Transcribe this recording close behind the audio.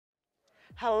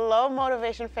Hello,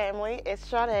 Motivation family. It's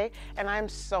Sade, and I'm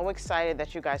so excited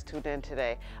that you guys tuned in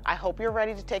today. I hope you're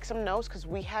ready to take some notes because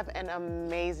we have an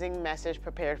amazing message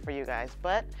prepared for you guys.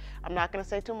 But I'm not going to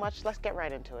say too much. Let's get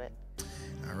right into it.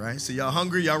 All right, so y'all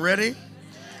hungry? Y'all ready?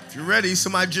 If you're ready,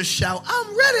 somebody just shout,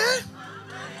 I'm ready.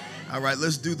 All right,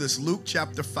 let's do this. Luke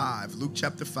chapter 5. Luke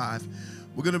chapter 5.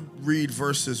 We're going to read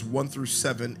verses 1 through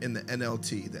 7 in the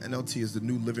NLT. The NLT is the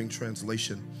New Living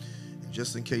Translation. And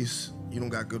just in case you don't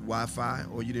got good Wi-Fi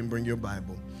or you didn't bring your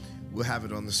Bible, we'll have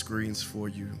it on the screens for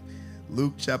you.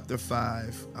 Luke chapter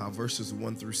 5, verses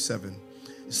 1 through 7.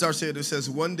 It starts here. It says,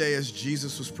 one day as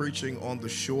Jesus was preaching on the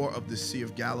shore of the Sea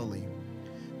of Galilee,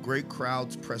 great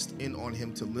crowds pressed in on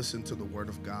him to listen to the word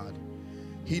of God.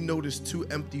 He noticed two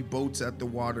empty boats at the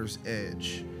water's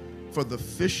edge, for the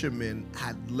fishermen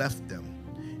had left them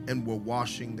and were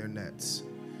washing their nets.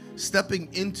 Stepping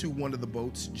into one of the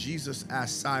boats, Jesus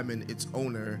asked Simon, its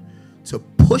owner, to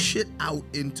push it out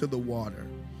into the water.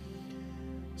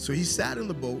 So he sat in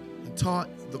the boat and taught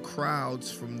the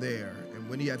crowds from there. And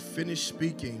when he had finished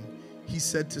speaking, he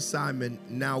said to Simon,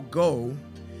 now go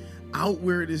out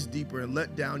where it is deeper and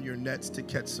let down your nets to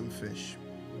catch some fish.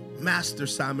 Master,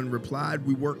 Simon replied,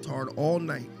 we worked hard all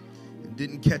night and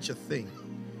didn't catch a thing.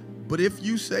 But if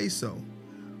you say so,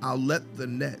 I'll let the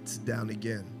nets down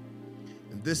again.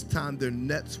 And this time their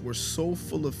nets were so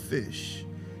full of fish,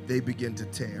 they began to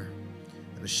tear.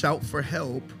 And a shout for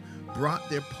help brought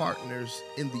their partners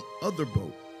in the other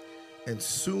boat. And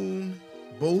soon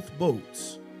both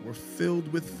boats were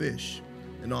filled with fish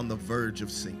and on the verge of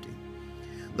sinking.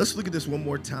 Let's look at this one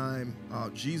more time.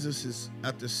 Jesus is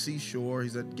at the seashore.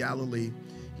 He's at Galilee.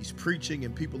 He's preaching,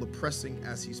 and people are pressing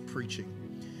as he's preaching.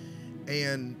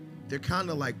 And they're kind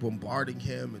of like bombarding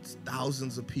him. It's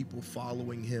thousands of people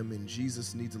following him, and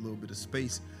Jesus needs a little bit of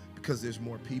space because there's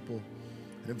more people.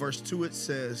 And in verse 2 it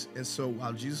says, and so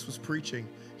while Jesus was preaching,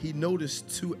 he noticed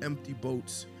two empty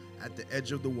boats at the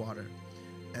edge of the water.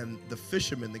 And the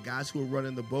fishermen, the guys who were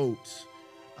running the boats,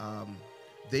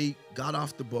 they got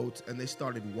off the boats and they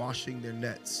started washing their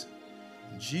nets.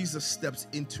 And Jesus steps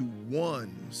into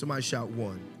one. Somebody shout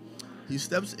one. He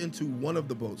steps into one of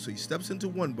the boats. So he steps into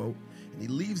one boat and he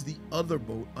leaves the other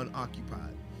boat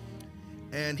unoccupied.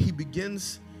 And he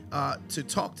begins to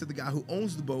talk to the guy who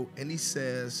owns the boat, and he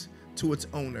says to its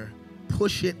owner,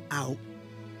 push it out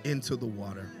into the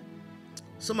water.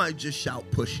 Somebody just shout,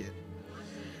 push it.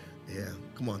 Yeah,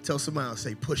 come on, tell somebody else,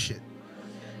 say push it.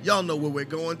 Y'all know where we're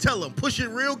going. Tell them, push it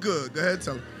real good. Go ahead,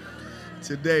 tell them.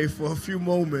 Today, for a few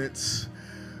moments,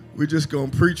 we're just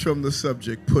going to preach from the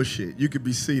subject, push it. You could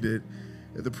be seated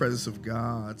in the presence of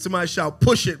God. Somebody shout,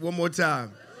 push it one more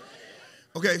time.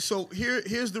 Okay, so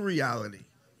here's the reality.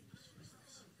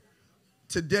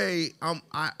 Today,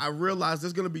 I realize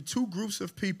there's going to be two groups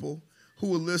of people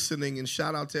who are listening, and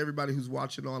shout out to everybody who's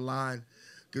watching online.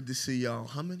 Good to see y'all.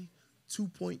 How many?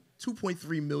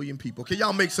 2.3 million people. Can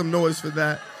y'all make some noise for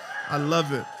that? I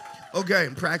love it. Okay,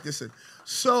 I'm practicing.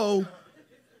 So,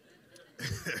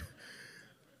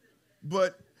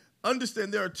 but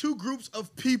understand there are two groups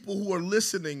of people who are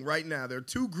listening right now. There are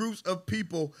two groups of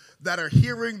people that are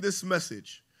hearing this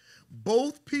message.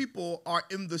 Both people are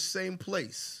in the same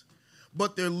place,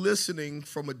 but they're listening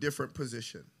from a different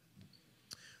position.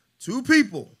 Two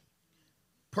people.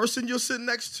 Person you're sitting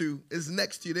next to is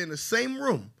next to you. They're in the same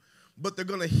room, but they're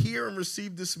going to hear and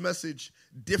receive this message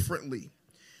differently.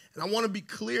 And I want to be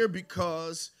clear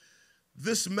because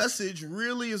this message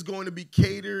really is going to be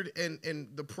catered, and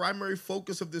the primary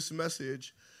focus of this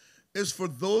message is for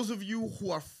those of you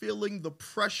who are feeling the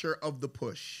pressure of the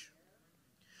push.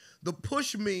 The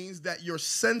push means that you're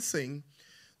sensing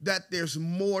that there's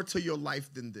more to your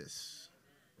life than this.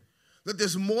 That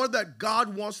there's more that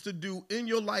God wants to do in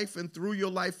your life and through your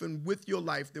life and with your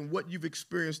life than what you've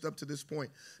experienced up to this point.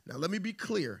 Now, let me be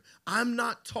clear. I'm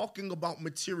not talking about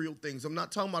material things. I'm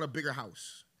not talking about a bigger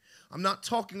house. I'm not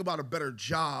talking about a better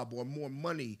job or more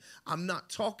money. I'm not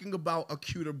talking about a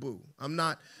cuter boo. I'm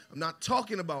not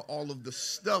talking about all of the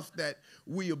stuff that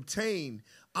we obtain.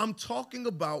 I'm talking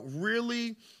about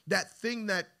really that thing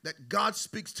that God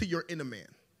speaks to your inner man.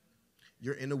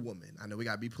 Your inner woman. I know we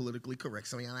got to be politically correct.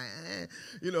 Some of y'all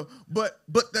like,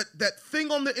 but that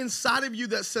thing on the inside of you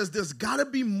that says there's got to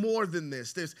be more than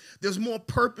this. There's more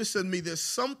purpose in me. There's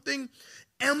something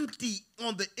empty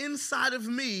on the inside of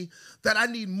me that I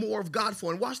need more of God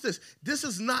for. And watch this. This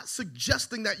is not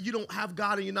suggesting that you don't have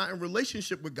God and you're not in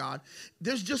relationship with God.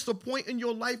 There's just a point in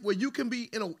your life where you can be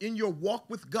in your walk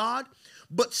with God,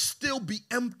 but still be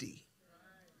empty.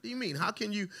 What do you mean? How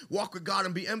can you walk with God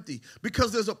and be empty?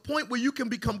 Because there's a point where you can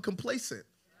become complacent.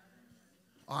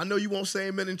 I know you won't say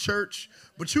amen in church,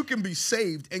 but you can be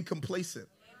saved and complacent.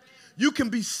 You can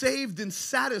be saved and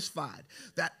satisfied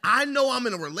that I know I'm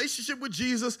in a relationship with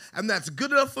Jesus and that's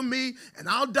good enough for me and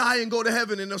I'll die and go to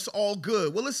heaven and it's all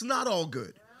good. Well, it's not all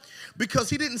good because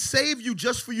he didn't save you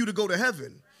just for you to go to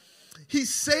heaven. He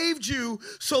saved you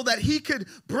so that he could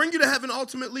bring you to heaven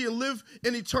ultimately and live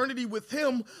in eternity with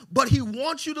him, but he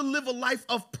wants you to live a life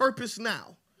of purpose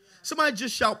now. Somebody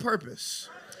just shout purpose.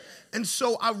 And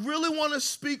so I really want to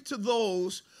speak to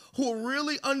those who are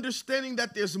really understanding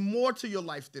that there's more to your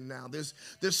life than now. There's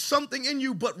something in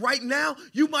you, but right now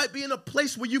you might be in a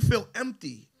place where you feel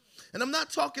empty. And I'm not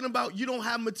talking about you don't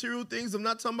have material things. I'm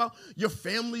not talking about your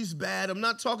family's bad. I'm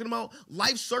not talking about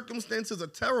life circumstances are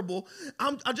terrible.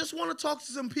 I just want to talk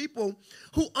to some people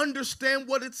who understand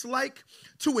what it's like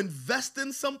to invest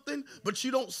in something, but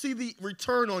you don't see the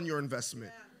return on your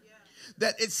investment.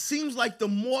 That it seems like the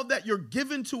more that you're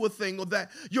given to a thing or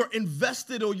that you're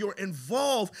invested or you're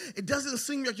involved, it doesn't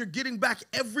seem like you're getting back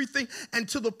everything, and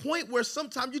to the point where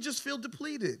sometimes you just feel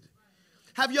depleted.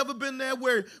 Have you ever been there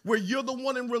where you're the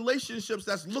one in relationships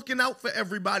that's looking out for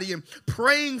everybody and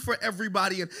praying for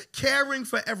everybody and caring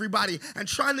for everybody and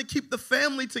trying to keep the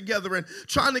family together and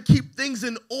trying to keep things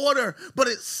in order, but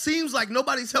it seems like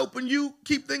nobody's helping you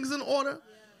keep things in order?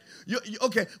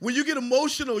 Okay, when you get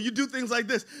emotional, you do things like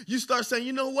this. You start saying,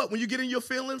 you know what, when you get in your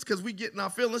feelings, because we get in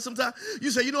our feelings sometimes, you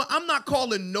say, you know what, I'm not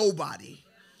calling nobody.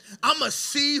 I'm going to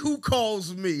see who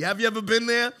calls me. Have you ever been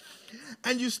there?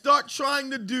 And you start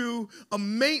trying to do a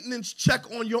maintenance check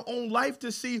on your own life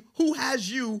to see who has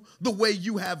you the way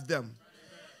you have them.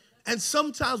 And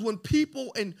sometimes when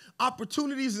people and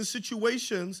opportunities and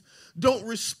situations don't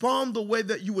respond the way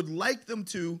that you would like them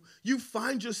to, you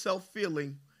find yourself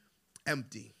feeling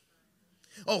empty.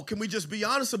 Oh, can we just be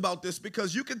honest about this?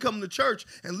 Because you can come to church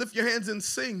and lift your hands and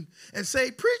sing and say,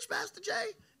 preach, Pastor Jay,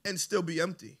 and still be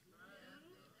empty.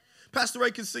 Pastor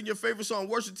Ray can sing your favorite song,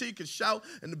 worship team can shout,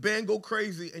 and the band go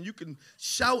crazy, and you can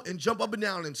shout and jump up and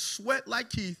down and sweat like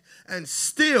Keith, and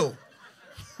still,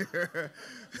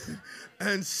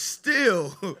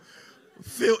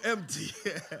 feel empty.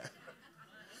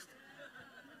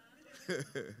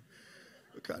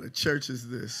 What kind of church is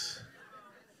this?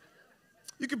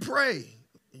 You can pray,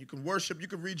 you can worship, you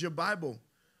can read your Bible,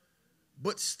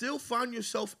 but still find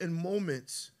yourself in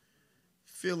moments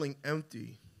feeling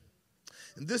empty.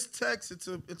 In this text,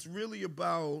 it's really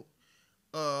about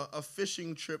a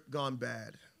fishing trip gone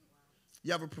bad.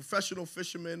 You have a professional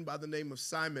fisherman by the name of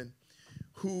Simon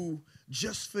who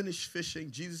just finished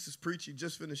fishing. Jesus is preaching,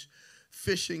 just finished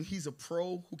fishing. He's a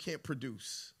pro who can't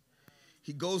produce.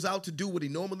 He goes out to do what he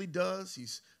normally does.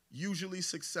 He's usually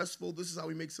successful. This is how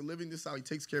he makes a living. This is how he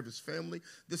takes care of his family.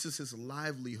 This is his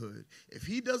livelihood. If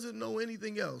he doesn't know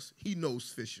anything else, he knows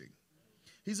fishing.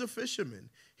 He's a fisherman.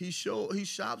 He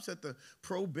shops at the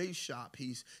pro base shop.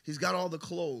 He's got all the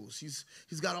clothes.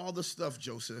 He's got all the stuff,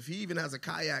 Joseph. He even has a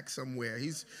kayak somewhere.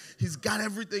 He's got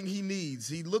everything he needs.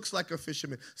 He looks like a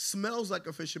fisherman, smells like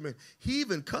a fisherman. He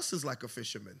even cusses like a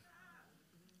fisherman.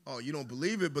 Oh, you don't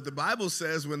believe it, but the Bible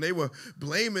says when they were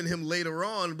blaming him later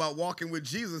on about walking with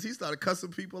Jesus, he started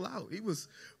cussing people out. He was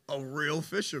a real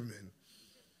fisherman.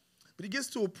 But he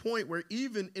gets to a point where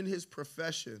even in his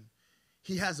profession,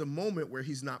 he has a moment where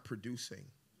he's not producing.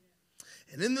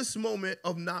 And in this moment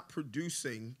of not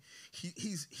producing,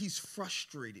 he's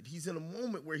frustrated. He's in a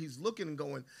moment where he's looking and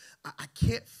going, I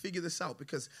can't figure this out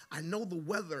because I know the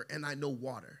weather and I know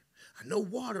water. I know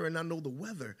water and I know the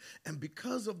weather. And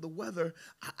because of the weather,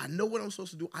 I know what I'm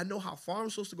supposed to do. I know how far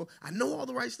I'm supposed to go. I know all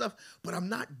the right stuff, but I'm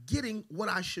not getting what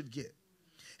I should get.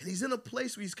 And he's in a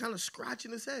place where he's kind of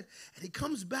scratching his head. And he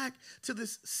comes back to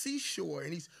this seashore.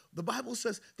 And the Bible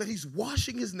says that he's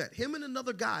washing his net. Him and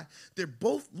another guy, they're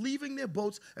both leaving their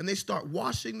boats and they start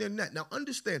washing their net. Now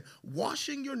understand,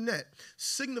 washing your net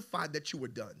signified that you were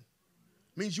done.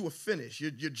 Means you were finished.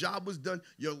 Your job was done.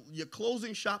 You're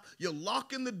closing shop. You're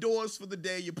locking the doors for the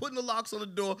day. You're putting the locks on the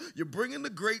door. You're bringing the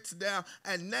grates down.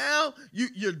 And now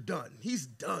you're done. He's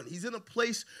done. He's in a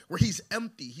place where he's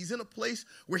empty. He's in a place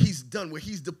where he's done, where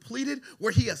he's depleted,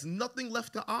 where he has nothing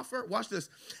left to offer. Watch this.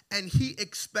 And he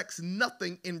expects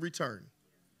nothing in return.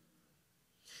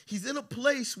 He's in a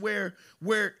place where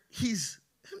he's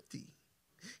empty.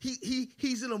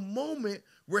 He's in a moment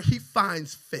where he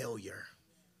finds failure.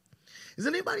 Has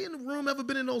anybody in the room ever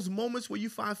been in those moments where you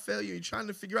find failure? You're trying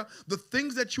to figure out the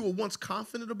things that you were once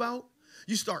confident about.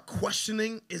 You start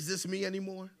questioning, is this me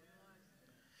anymore?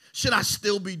 Should I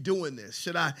still be doing this?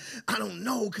 Should I don't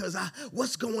know, because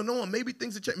what's going on? Maybe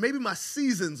things have changed. Maybe my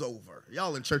season's over.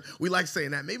 Y'all in church, we like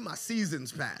saying that. Maybe my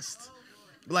season's passed.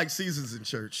 We like seasons in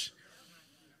church.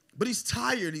 But he's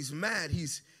tired. He's mad.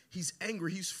 He's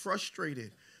angry. He's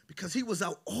frustrated because he was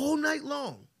out all night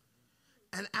long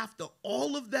And after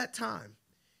all of that time,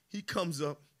 he comes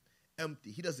up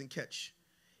empty. He doesn't catch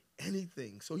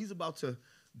anything. So he's about to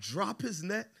drop his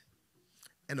net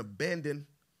and abandon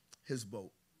his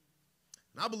boat.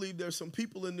 And I believe there's some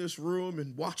people in this room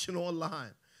and watching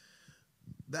online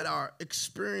that are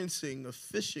experiencing a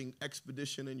fishing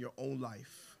expedition in your own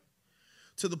life,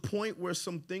 to the point where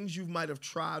some things you might have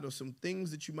tried or some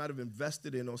things that you might have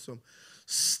invested in or some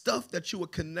stuff that you were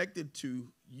connected to,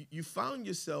 you found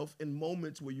yourself in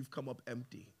moments where you've come up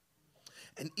empty.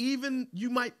 And even you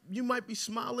might be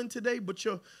smiling today, but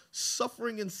you're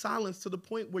suffering in silence to the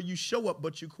point where you show up,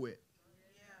 but you quit.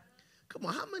 Come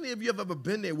on, how many of you have ever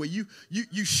been there where you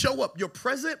show up, you're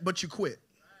present, but you quit?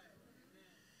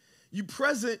 You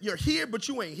present, you're here, but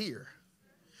you ain't here.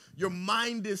 Your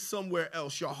mind is somewhere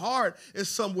else. Your heart is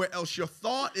somewhere else. Your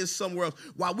thought is somewhere else.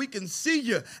 While we can see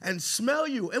you and smell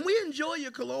you, and we enjoy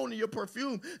your cologne and your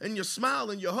perfume and your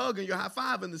smile and your hug and your high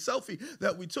five and the selfie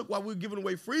that we took while we were giving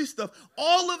away free stuff,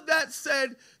 all of that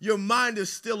said, your mind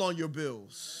is still on your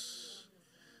bills.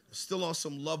 Still on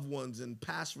some loved ones and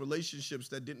past relationships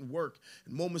that didn't work,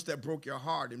 and moments that broke your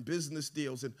heart, and business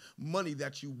deals, and money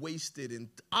that you wasted, and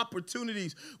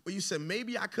opportunities where you said,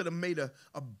 maybe I could have made a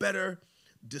better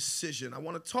decision. I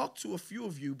want to talk to a few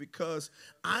of you because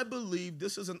I believe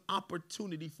this is an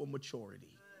opportunity for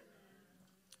maturity.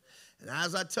 And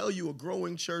as I tell you, a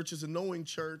growing church is a knowing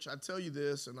church. I tell you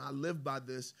this, and I live by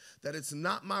this, that it's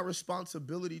not my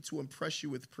responsibility to impress you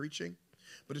with preaching,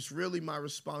 but it's really my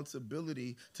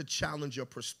responsibility to challenge your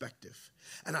perspective.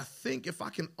 And I think if I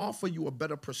can offer you a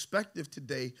better perspective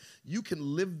today, you can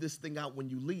live this thing out when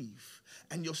you leave,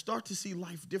 and you'll start to see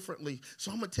life differently.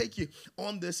 So I'm going to take you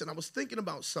on this, and I was thinking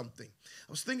about something.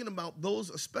 I was thinking about those,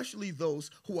 especially those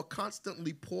who are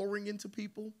constantly pouring into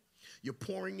people. You're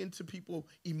pouring into people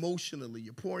emotionally.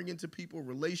 You're pouring into people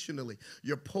relationally.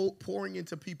 You're pouring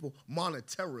into people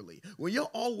monetarily. When you're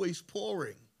always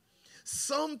pouring,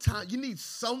 sometimes you need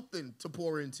something to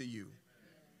pour into you.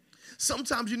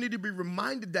 Sometimes you need to be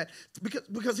reminded that,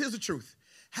 because here's the truth.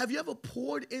 Have you ever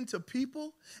poured into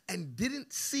people and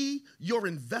didn't see your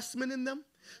investment in them?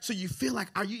 So you feel like,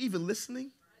 are you even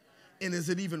listening? And is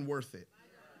it even worth it?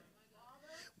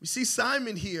 We see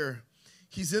Simon here.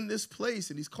 He's in this place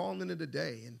and he's calling it a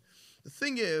day. And the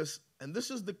thing is, and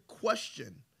this is the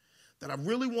question that I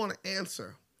really want to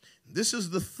answer. This is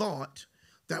the thought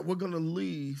that we're going to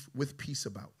leave with peace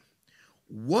about.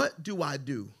 What do I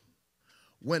do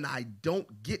when I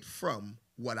don't get from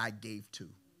what I gave to?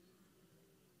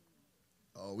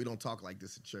 Oh, we don't talk like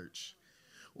this in church.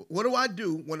 What do I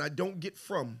do when I don't get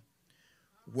from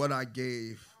what I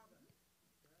gave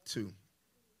to?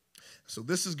 So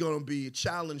this is going to be a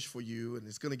challenge for you, and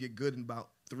it's going to get good in about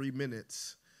 3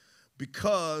 minutes,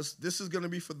 because this is going to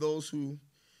be for those who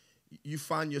you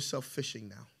find yourself fishing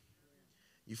now.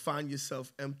 You find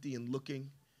yourself empty and looking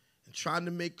and trying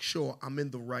to make sure I'm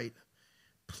in the right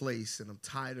place, and I'm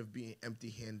tired of being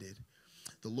empty-handed.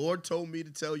 The Lord told me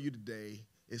to tell you today,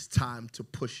 it's time to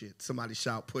push it. Somebody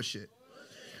shout, push it.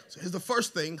 So here's the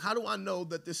first thing. How do I know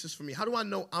that this is for me? How do I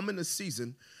know I'm in a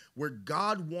season where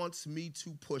God wants me to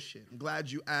push it? I'm glad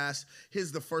you asked.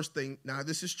 Here's the first thing. Now,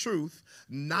 this is truth.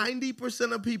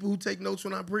 90% of people who take notes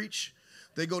when I preach,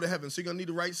 they go to heaven. So you're going to need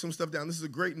to write some stuff down. This is a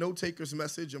great note-taker's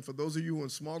message. And for those of you who are in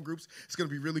small groups, it's going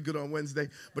to be really good on Wednesday.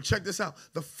 But check this out.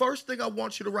 The first thing I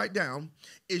want you to write down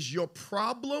is your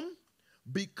problem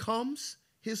becomes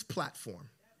his platform.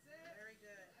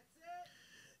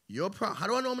 How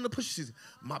do I know I'm going to push this season?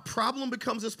 My problem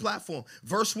becomes his platform.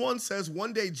 Verse 1 says,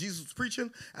 one day Jesus was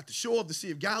preaching at the shore of the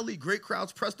Sea of Galilee. Great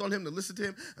crowds pressed on him to listen to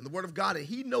him and the word of God. And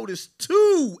he noticed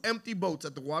 2 empty boats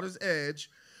at the water's edge,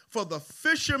 for the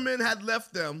fishermen had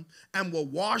left them and were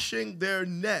washing their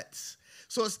nets.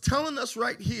 So it's telling us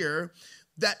right here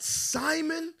that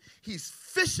Simon, he's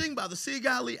fishing by the Sea of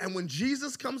Galilee. And when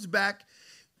Jesus comes back,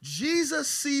 Jesus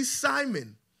sees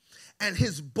Simon and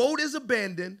his boat is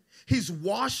abandoned. He's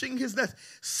washing his nets.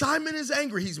 Simon is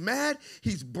angry. He's mad.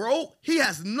 He's broke. He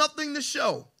has nothing to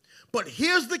show. But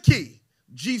here's the key.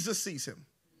 Jesus sees him.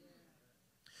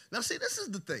 Now, see, this is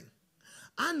the thing.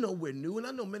 I know we're new, and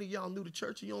I know many of y'all new to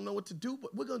church and you don't know what to do,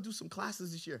 but we're going to do some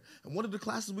classes this year. And one of the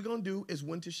classes we're going to do is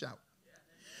when to shout.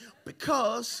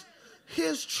 Because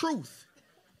here's truth.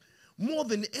 More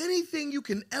than anything you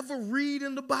can ever read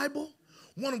in the Bible,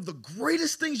 one of the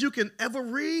greatest things you can ever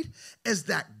read is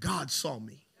that God saw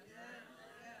me.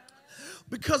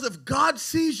 Because if God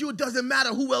sees you, it doesn't matter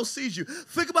who else sees you.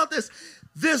 Think about this.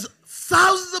 There's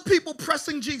thousands of people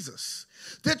pressing Jesus.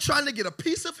 They're trying to get a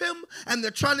piece of him, and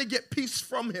they're trying to get peace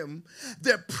from him.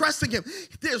 They're pressing him.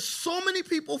 There's so many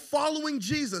people following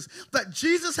Jesus that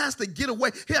Jesus has to get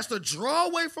away. He has to draw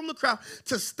away from the crowd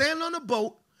to stand on a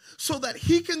boat so that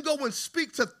he can go and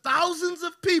speak to thousands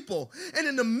of people. And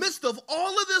in the midst of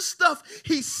all of this stuff,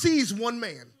 he sees one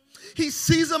man. He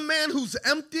sees a man who's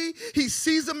empty. He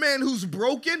sees a man who's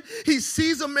broken. He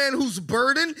sees a man who's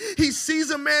burdened. He sees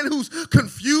a man who's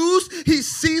confused. He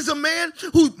sees a man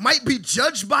who might be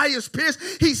judged by his peers.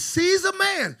 He sees a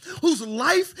man whose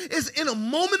life is in a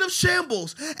moment of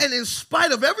shambles. And in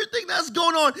spite of everything that's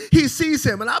going on, he sees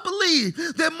him. And I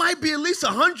believe there might be at least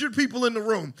 100 people in the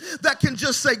room that can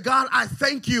just say, God, I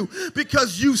thank you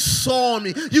because you saw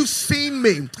me. You seen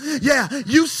me. Yeah,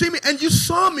 you see me and you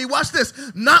saw me. Watch this.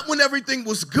 Not when everything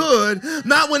was good,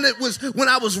 not when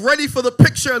I was ready for the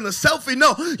picture and the selfie.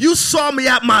 No, you saw me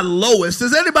at my lowest.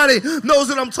 Does anybody knows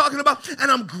what I'm talking about? And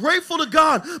I'm grateful to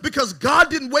God because God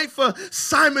didn't wait for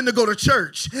Simon to go to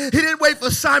church. He didn't wait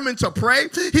for Simon to pray.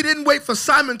 He didn't wait for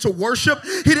Simon to worship.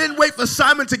 He didn't wait for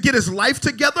Simon to get his life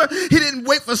together. He didn't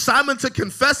wait for Simon to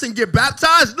confess and get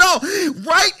baptized. No,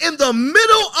 right in the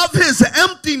middle of his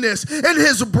emptiness and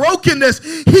his brokenness,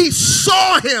 he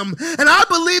saw him. And I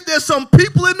believe there's some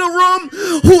people in the room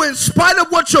who, in spite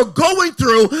of what you're going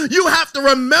through, you have to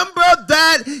remember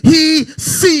that he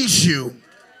sees you.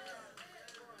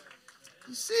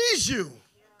 He sees you.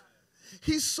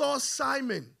 He saw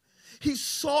Simon. He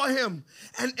saw him.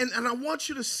 And I want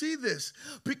you to see this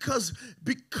because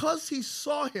he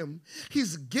saw him,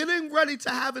 he's getting ready to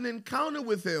have an encounter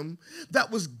with him that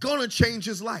was going to change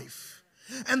his life.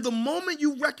 And the moment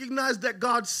you recognize that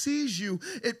God sees you,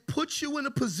 it puts you in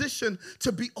a position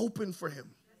to be open for him.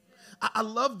 I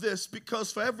love this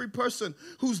because for every person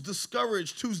who's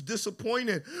discouraged, who's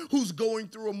disappointed, who's going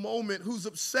through a moment, who's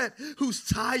upset, who's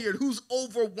tired, who's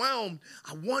overwhelmed,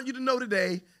 I want you to know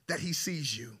today that he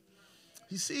sees you.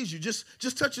 He sees you. Just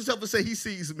touch yourself and say, he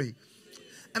sees me.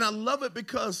 And I love it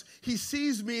because he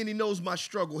sees me and he knows my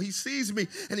struggle. He sees me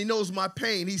and he knows my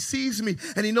pain. He sees me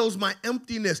and he knows my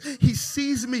emptiness. He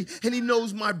sees me and he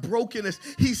knows my brokenness.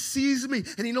 He sees me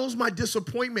and he knows my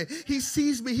disappointment. He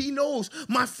sees me. He knows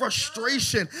my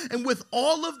frustration. And with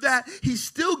all of that, he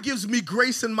still gives me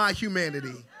grace in my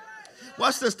humanity.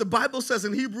 Watch this. The Bible says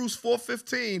in Hebrews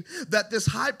 4:15 that this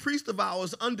high priest of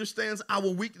ours understands our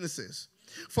weaknesses.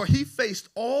 For he faced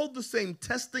all the same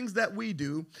testings that we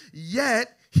do,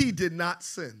 yet he did not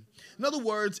sin. In other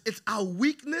words, it's our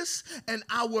weakness and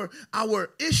our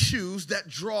issues that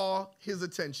draw his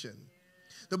attention.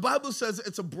 The Bible says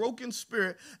it's a broken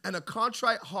spirit and a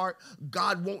contrite heart,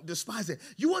 God won't despise it.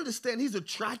 You understand he's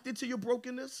attracted to your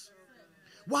brokenness?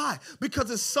 Why? Because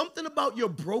it's something about your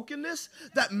brokenness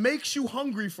that makes you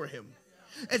hungry for him.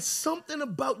 It's something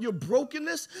about your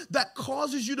brokenness that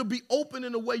causes you to be open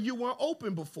in a way you weren't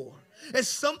open before. It's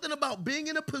something about being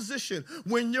in a position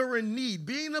when you're in need,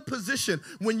 being in a position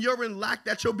when you're in lack,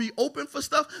 that you'll be open for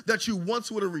stuff that you once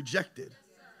would have rejected.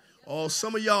 Oh,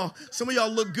 some of y'all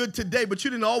look good today, but you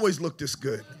didn't always look this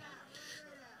good.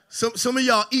 Some of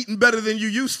y'all eating better than you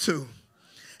used to.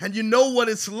 And you know what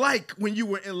it's like when you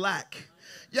were in lack.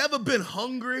 You ever been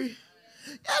hungry?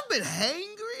 You ever been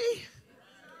hangry?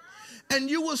 And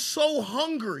you were so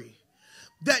hungry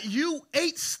that you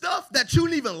ate stuff that you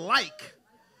didn't even like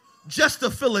just to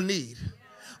fill a need.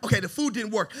 Okay, the food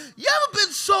didn't work. You ever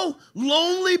been so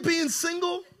lonely being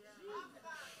single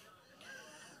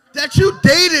that you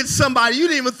dated somebody you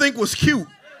didn't even think was cute?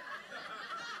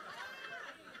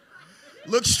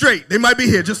 Look straight. They might be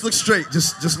here. Just look straight.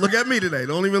 Just look at me today.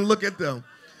 Don't even look at them.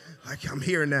 Like, I'm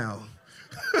here now.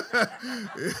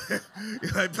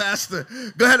 You're like, Pastor,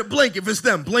 go ahead and blink if it's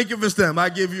them. Blink if it's them. I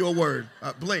give you a word.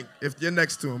 Blink if you're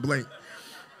next to them. Blink.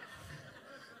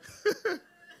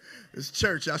 It's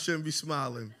church. I shouldn't be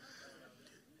smiling.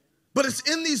 But it's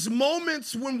in these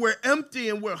moments when we're empty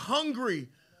and we're hungry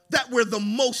that we're the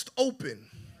most open,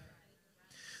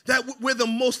 that we're the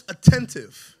most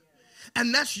attentive.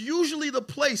 And that's usually the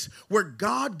place where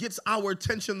God gets our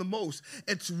attention the most.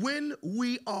 It's when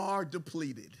we are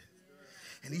depleted.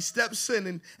 And he steps in,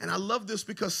 and I love this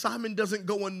because Simon doesn't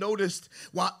go unnoticed.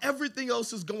 While everything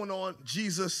else is going on,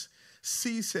 Jesus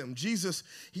sees him. Jesus,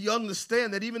 he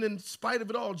understands that even in spite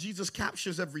of it all, Jesus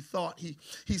captures every thought.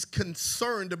 He's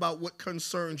concerned about what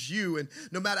concerns you. And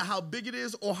no matter how big it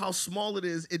is or how small it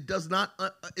is, it does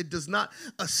not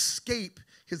escape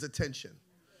his attention.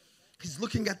 He's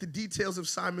looking at the details of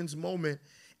Simon's moment,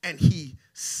 and he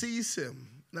sees him.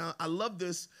 Now, I love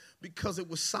this because it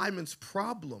was Simon's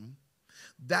problem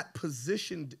that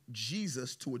positioned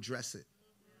Jesus to address it.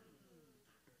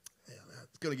 Yeah,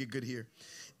 going to get good here.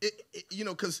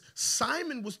 Because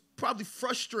Simon was probably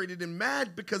frustrated and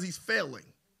mad because he's failing.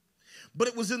 But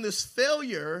it was in this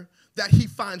failure that he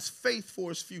finds faith for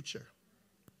his future.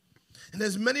 And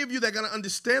there's many of you that are going to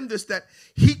understand this, that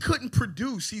he couldn't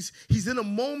produce. He's in a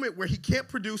moment where he can't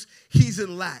produce. He's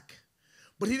in lack.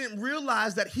 But he didn't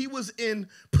realize that he was in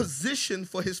position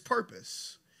for his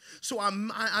purpose. So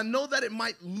I know that it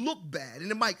might look bad and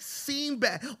it might seem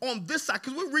bad on this side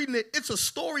because we're reading it. It's a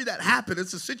story that happened.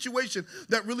 It's a situation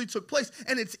that really took place.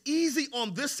 And it's easy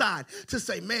on this side to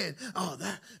say, man,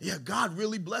 God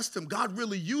really blessed him. God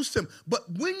really used him. But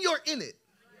when you're in it,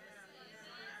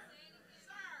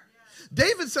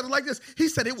 David said it like this. He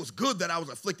said, it was good that I was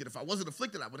afflicted. If I wasn't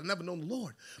afflicted, I would have never known the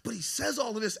Lord. But he says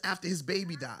all of this after his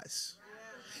baby dies.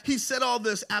 He said all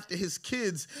this after his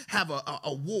kids have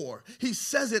a war. He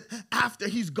says it after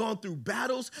he's gone through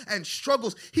battles and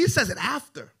struggles. He says it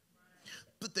after.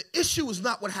 But the issue is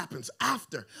not what happens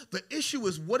after. The issue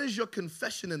is, what is your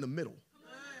confession in the middle?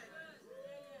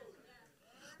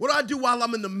 What do I do while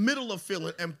I'm in the middle of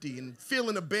feeling empty and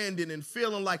feeling abandoned and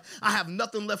feeling like I have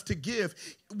nothing left to give?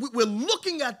 We're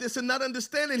looking at this and not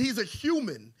understanding he's a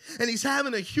human and he's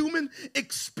having a human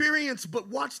experience. But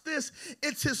watch this.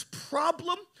 It's his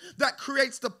problem that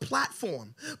creates the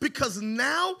platform, because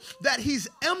now that he's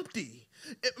empty,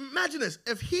 imagine this.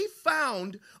 If he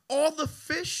found all the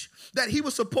fish that he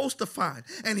was supposed to find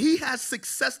and he had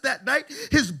success that night,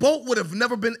 his boat would have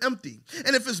never been empty.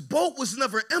 And if his boat was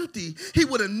never empty, he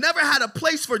would have never had a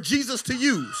place for Jesus to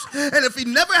use. And if he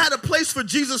never had a place for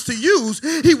Jesus to use,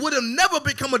 he would have never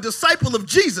become a disciple of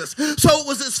Jesus. So it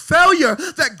was his failure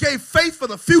that gave faith for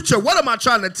the future. What am I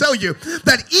trying to tell you?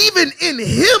 That even in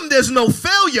him there's no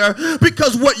failure,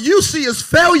 because what you see as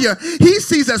failure, he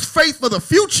sees as faith for the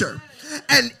future.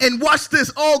 And watch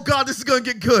this. Oh, God, this is going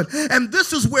to get good. And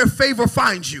this is where favor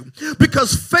finds you.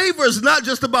 Because favor is not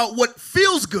just about what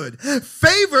feels good.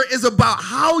 Favor is about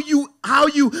how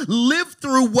you live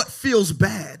through what feels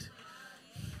bad.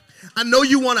 I know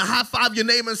you want to high five your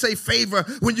neighbor and say favor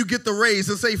when you get the raise,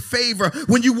 and say favor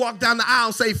when you walk down the aisle,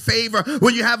 and say favor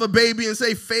when you have a baby, and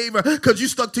say favor because you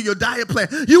stuck to your diet plan.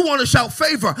 You want to shout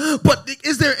favor. But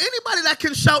is there anybody that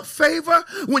can shout favor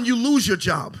when you lose your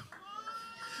job?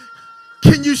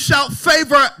 Can you shout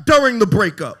favor during the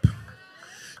breakup?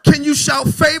 Can you shout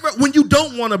favor when you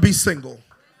don't want to be single?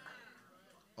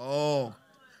 Oh,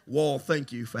 Wall,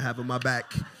 thank you for having my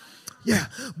back. Yeah,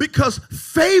 because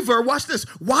favor, watch this.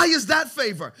 Why is that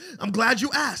favor? I'm glad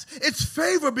you asked. It's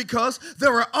favor because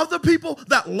there are other people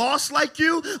that lost like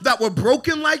you, that were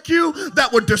broken like you,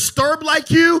 that were disturbed like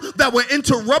you, that were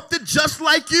interrupted just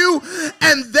like you,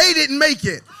 and they didn't make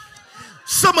it.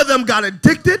 Some of them got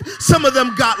addicted. Some of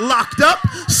them got locked up.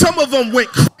 Some of them went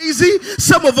crazy.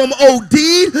 Some of them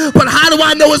OD'd. But how do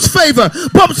I know it's favor?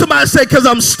 Bump somebody and say, because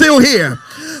I'm still here.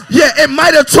 Yeah, it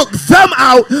might have took them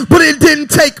out, but it didn't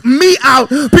take me out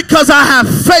because I have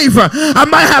favor. I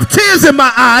might have tears in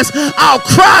my eyes. I'll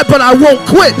cry, but I won't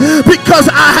quit because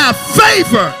I have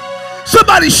favor.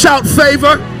 Somebody shout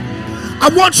favor. I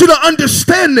want you to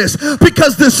understand this,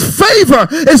 because this favor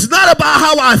is not about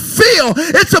how I feel.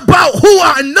 It's about who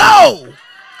I know.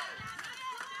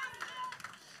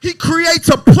 He creates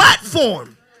a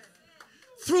platform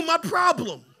through my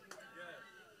problem.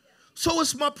 So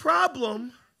it's my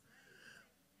problem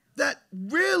that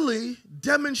really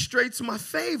demonstrates my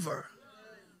favor.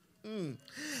 And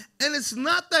it's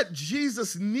not that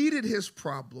Jesus needed his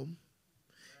problem,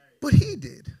 but he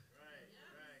did.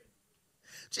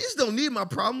 Jesus don't need my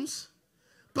problems,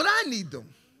 but I need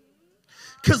them.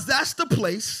 Because that's the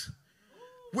place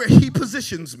where he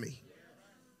positions me.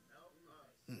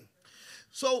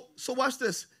 So watch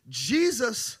this.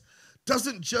 Jesus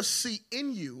doesn't just see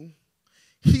in you,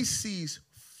 he sees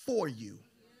for you.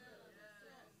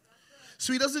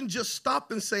 So he doesn't just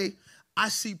stop and say, I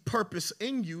see purpose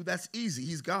in you. That's easy.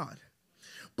 He's God.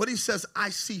 But he says, I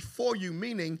see for you,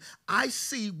 meaning I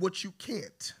see what you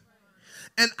can't.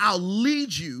 And I'll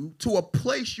lead you to a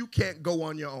place you can't go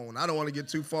on your own. I don't want to get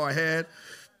too far ahead.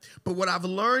 But what I've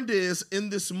learned is, in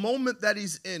this moment that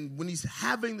he's in, when he's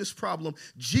having this problem,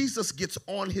 Jesus gets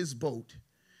on his boat.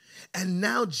 And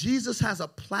now Jesus has a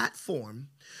platform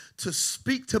to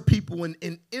speak to people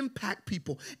and impact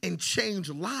people and change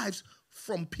lives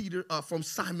from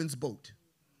Simon's boat.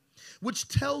 Which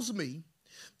tells me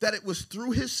that it was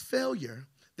through his failure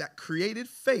that created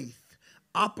faith,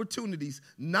 opportunities,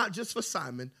 not just for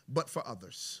Simon, but for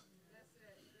others.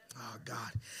 Oh,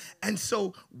 God. And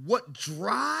so what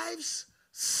drives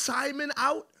Simon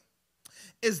out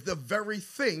is the very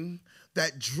thing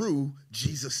that drew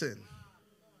Jesus in.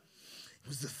 It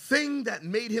was the thing that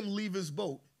made him leave his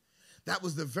boat That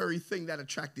was the very thing that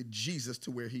attracted Jesus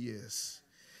to where he is.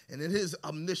 And in his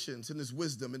omniscience, in his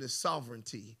wisdom, in his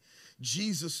sovereignty,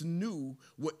 Jesus knew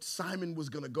what Simon was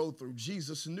going to go through.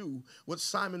 Jesus knew what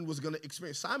Simon was going to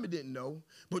experience. Simon didn't know,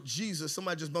 but Jesus,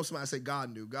 somebody say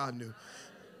God knew. God knew.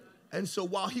 And so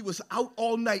while he was out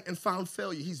all night and found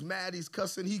failure, he's mad, he's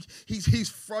cussing, he's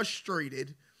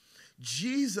frustrated.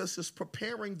 Jesus is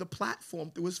preparing the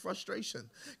platform through his frustration.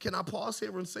 Can I pause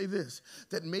here and say this?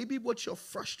 That maybe what you're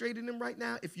frustrated in right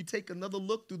now, if you take another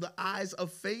look through the eyes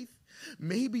of faith,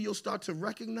 maybe you'll start to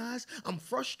recognize I'm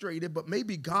frustrated, but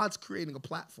maybe God's creating a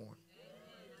platform.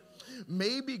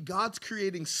 Maybe God's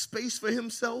creating space for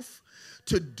himself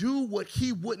to do what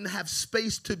he wouldn't have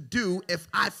space to do if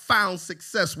I found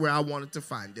success where I wanted to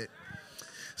find it.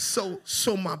 So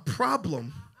my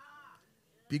problem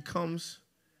becomes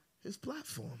his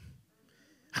platform.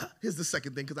 Here's the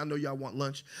second thing, because I know y'all want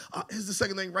lunch. Here's the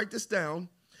second thing. Write this down.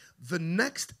 The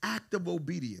next act of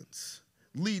obedience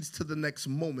leads to the next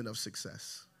moment of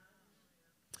success.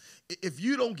 If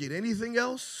you don't get anything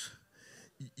else,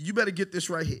 you better get this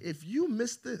right here. If you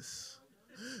miss this,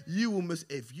 you will miss.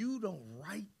 If you don't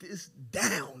write this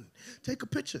down, take a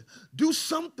picture, do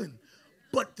something.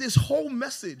 But this whole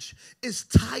message is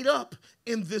tied up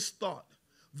in this thought.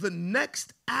 The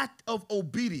next act of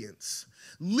obedience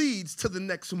leads to the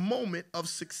next moment of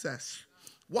success.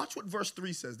 Watch what verse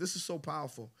 3 says. This is so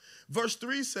powerful. Verse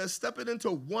 3 says, stepping into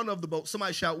one of the boats.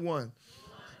 Somebody shout one.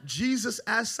 Jesus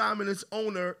asked Simon, its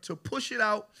owner, to push it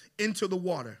out into the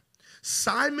water.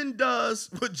 Simon does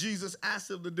what Jesus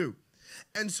asked him to do.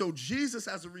 And so Jesus,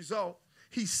 as a result,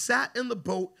 he sat in the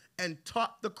boat and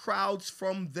taught the crowds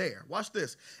from there. Watch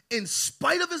this. In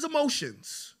spite of his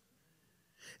emotions,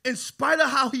 in spite of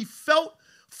how he felt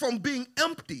from being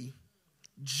empty,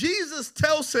 Jesus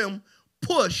tells him,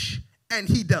 push, and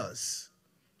he does.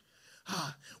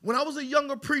 When I was a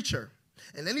younger preacher,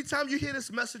 and anytime you hear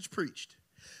this message preached,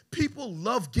 people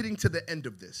love getting to the end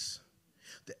of this.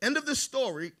 The end of this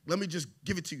story, let me just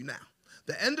give it to you now.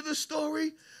 The end of the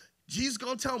story, Jesus is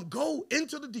going to tell them, go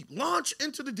into the deep, launch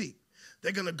into the deep.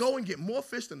 They're going to go and get more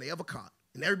fish than they ever caught.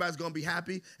 And everybody's going to be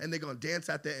happy, and they're going to dance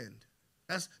at the end.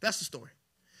 That's the story.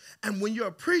 And when you're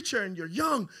a preacher and you're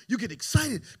young, you get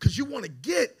excited because you want to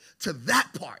get to that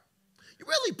part. You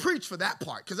really preach for that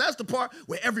part because that's the part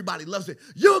where everybody loves it.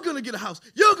 You're going to get a house.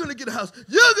 You're going to get a house.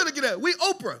 You're going to get a...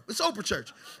 It's Oprah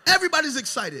Church. Everybody's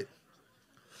excited.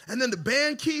 And then the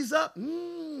band keys up,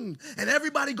 and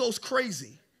everybody goes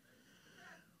crazy.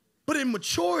 But in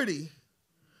maturity,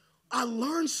 I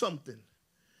learned something,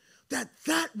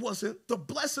 that wasn't the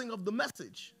blessing of the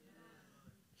message.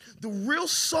 The real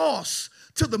sauce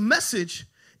to the message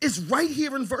is right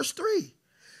here in verse 3.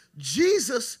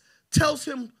 Jesus tells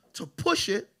him to push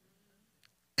it,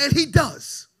 and he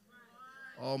does.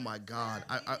 Oh, my God.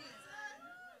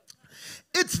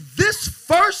 It's this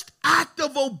first act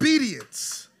of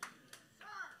obedience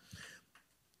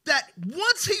that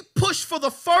once he pushed for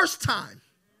the first time,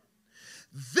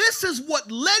 this is what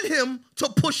led him to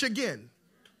push again.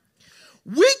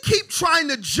 We keep trying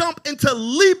to jump into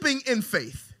leaping in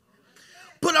faith.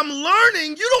 But I'm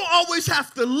learning you don't always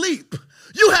have to leap.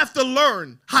 You have to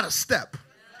learn how to step.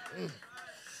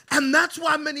 And that's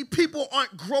why many people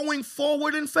aren't growing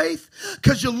forward in faith,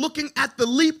 because you're looking at the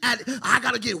leap at, I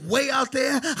got to get way out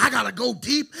there. I got to go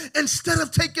deep, instead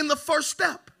of taking the first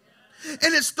step.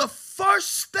 And it's the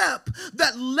first step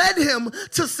that led him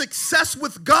to success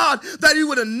with God that he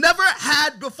would have never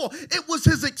had before. It was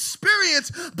his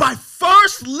experience by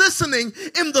first listening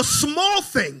in the small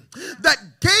thing that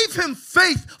gave him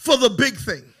faith for the big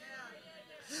thing.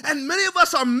 And many of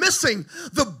us are missing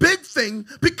the big thing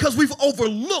because we've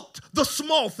overlooked the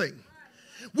small thing.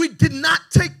 We did not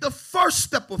take the first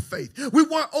step of faith. We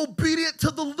weren't obedient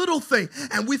to the little thing,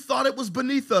 and we thought it was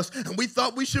beneath us, and we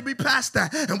thought we should be past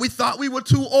that, and we thought we were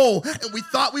too old, and we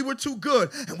thought we were too good,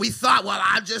 and we thought, well,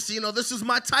 I just, this is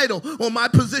my title or my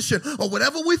position or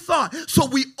whatever we thought. So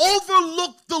we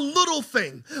overlooked the little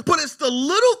thing, but it's the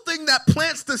little thing that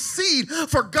plants the seed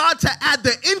for God to add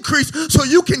the increase so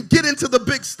you can get into the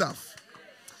big stuff.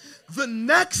 The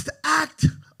next act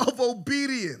of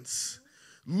obedience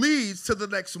leads to the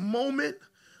next moment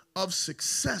of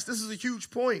success. This is a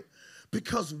huge point,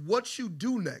 because what you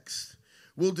do next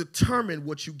will determine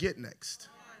what you get next.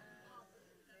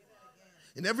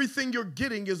 And everything you're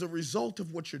getting is a result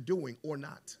of what you're doing or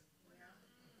not.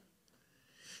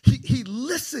 He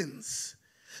listens.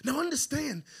 Now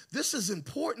understand, this is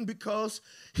important because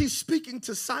he's speaking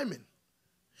to Simon.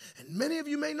 And many of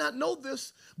you may not know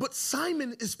this, but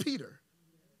Simon is Peter.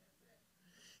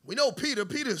 We know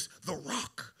Peter's the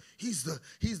rock.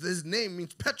 his name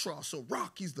means Petros, or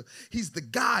rock. He's the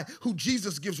guy who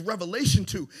Jesus gives revelation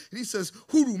to. And he says,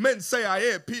 who do men say I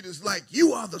am? Peter's like,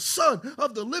 you are the Son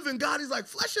of the living God. He's like,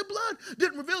 flesh and blood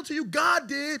didn't reveal to you, God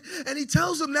did. And he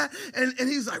tells him that, and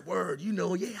he's like, word,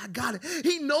 yeah, I got it.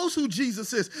 He knows who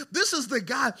Jesus is. This is the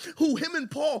guy who him and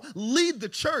Paul lead the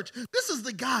church. This is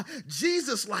the guy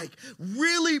Jesus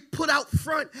really put out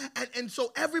front. And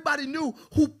so everybody knew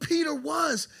who Peter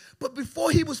was. But before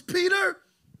he was Peter,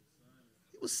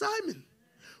 he was Simon,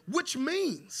 which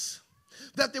means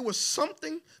that there was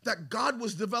something that God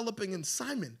was developing in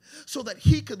Simon so that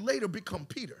he could later become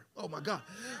Peter. Oh my God.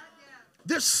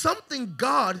 There's something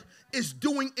God is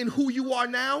doing in who you are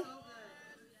now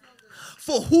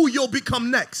for who you'll become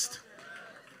next.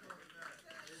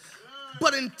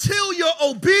 But until you're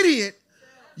obedient,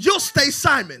 you'll stay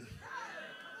Simon.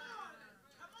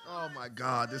 Oh my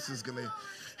God, this is gonna...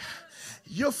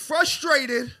 You're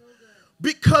frustrated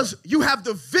because you have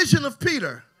the vision of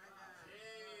Peter,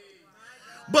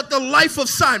 but the life of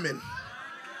Simon.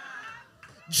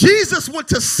 Jesus went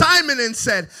to Simon and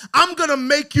said, I'm going to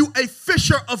make you a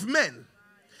fisher of men.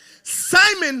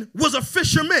 Simon was a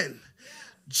fisherman.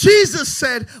 Jesus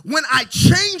said, when I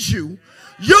change you,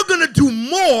 you're going to do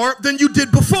more than you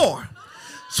did before.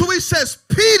 So he says,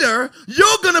 Peter,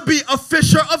 you're going to be a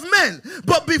fisher of men.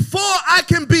 But before I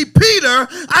can be Peter,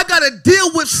 I got to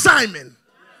deal with Simon.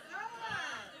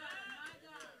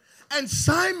 And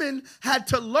Simon had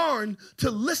to learn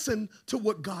to listen to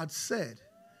what God said.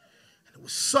 And it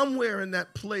was somewhere in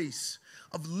that place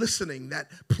of listening,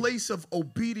 that place of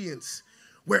obedience,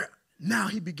 where now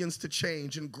he begins to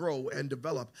change and grow and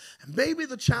develop. And maybe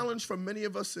the challenge for many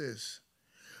of us is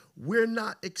we're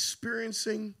not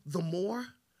experiencing the more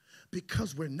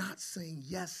because we're not saying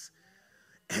yes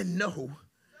and no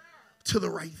to the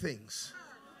right things.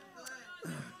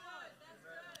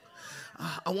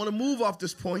 I want to move off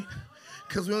this point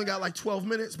because we only got like 12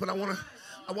 minutes, but I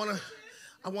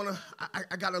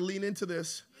got to lean into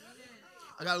this.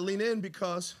 I got to lean in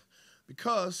because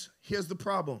here's the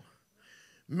problem.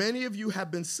 Many of you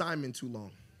have been Simon too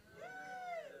long.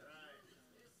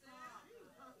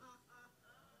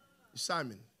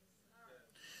 Simon.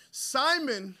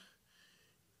 Simon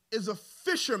is a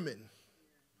fisherman,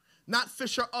 not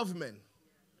fisher of men.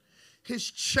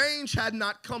 His change had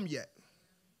not come yet.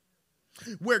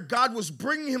 Where God was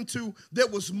bringing him to, there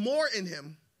was more in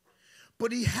him,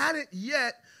 but he hadn't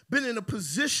yet been in a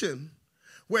position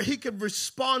where he could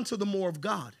respond to the more of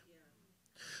God.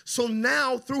 So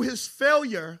now, through his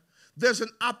failure, there's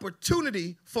an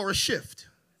opportunity for a shift.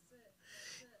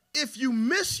 If you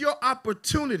miss your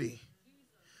opportunity,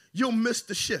 you'll miss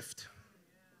the shift.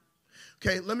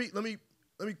 Okay, let me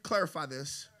clarify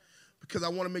this because I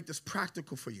want to make this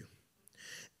practical for you.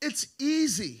 It's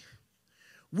easy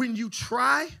when you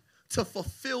try to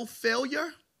fulfill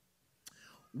failure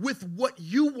with what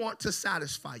you want to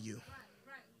satisfy you.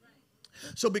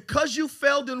 So because you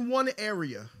failed in one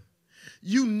area,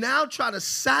 you now try to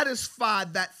satisfy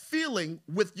that feeling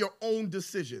with your own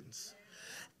decisions.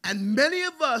 And many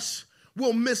of us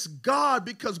will miss God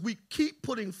because we keep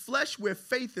putting flesh where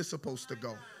faith is supposed to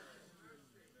go.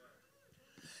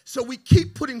 So we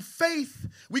keep putting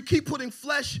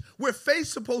flesh where faith's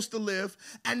supposed to live,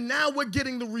 and now we're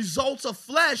getting the results of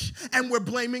flesh and we're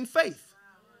blaming faith.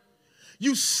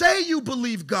 You say you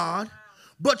believe God,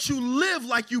 but you live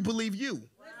like you believe you.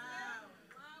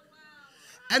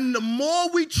 And the more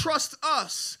we trust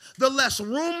us, the less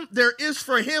room there is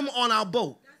for him on our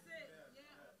boat.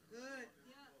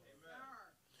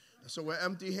 So we're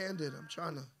empty-handed. I'm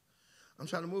trying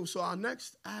to move. So our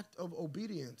next act of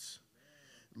obedience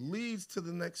leads to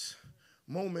the next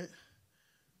moment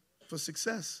for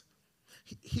success.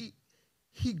 He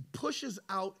pushes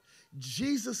out.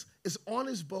 Jesus is on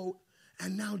his boat,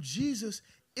 and now Jesus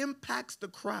impacts the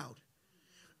crowd.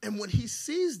 And when he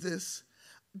sees this,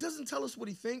 doesn't tell us what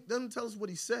he thinks, doesn't tell us what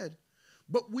he said,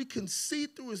 but we can see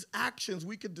through his actions,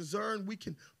 we can discern, we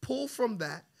can pull from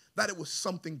that it was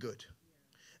something good.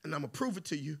 And I'm going to prove it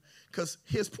to you because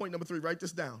here's point number 3. Write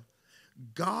this down.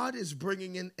 God is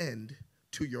bringing an end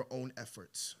to your own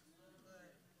efforts.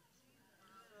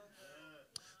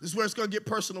 This is where it's going to get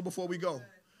personal before we go.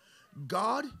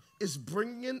 God is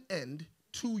bringing an end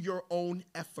to your own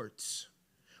efforts.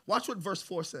 Watch what verse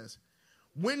 4 says.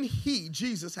 When he,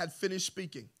 Jesus, had finished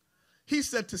speaking, he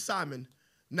said to Simon,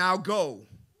 now go.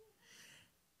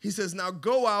 He says, now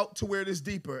go out to where it is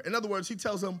deeper. In other words, he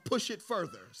tells him, push it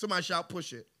further. Somebody shout,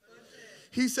 push it.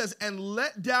 He says, and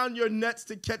let down your nets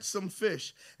to catch some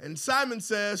fish. And Simon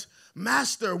says,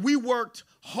 Master, we worked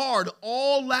hard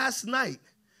all last night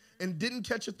and didn't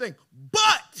catch a thing.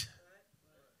 But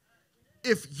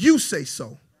if you say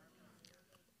so,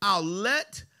 I'll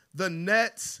let the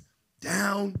nets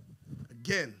down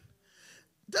again.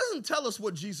 It doesn't tell us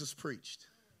what Jesus preached.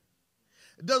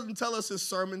 It doesn't tell us his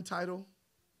sermon title.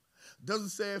 It doesn't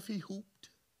say if he hooped.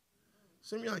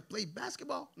 Some of you like, played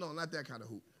basketball? No, not that kind of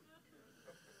hoop.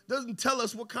 It doesn't tell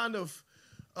us what kind of,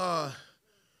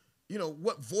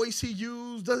 what voice he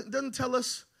used. It doesn't tell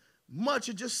us much.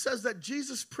 It just says that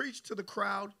Jesus preached to the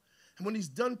crowd. And when he's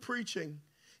done preaching,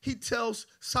 he tells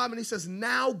Simon, he says,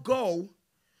 now go,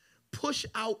 push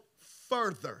out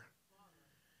further.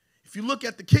 If you look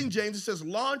at the King James, it says,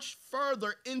 launch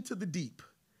further into the deep.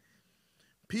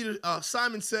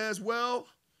 Simon says, well,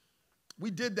 we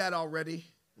did that already.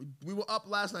 We were up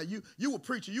last night. You were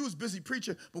preaching. You was busy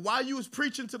preaching. But while you was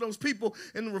preaching to those people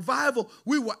in the revival,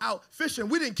 we were out fishing.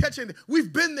 We didn't catch anything.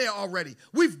 We've been there already.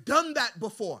 We've done that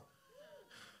before.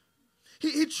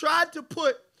 He tried to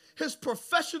put his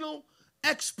professional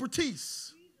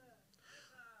expertise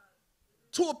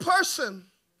to a person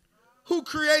who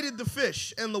created the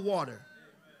fish and the water.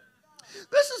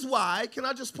 This is why, can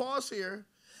I just pause here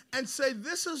and say,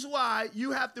 this is why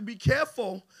you have to be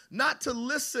careful not to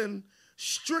listen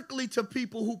strictly to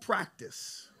people who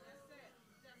practice.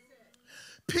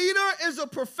 Peter is a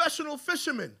professional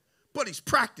fisherman, but he's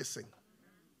practicing.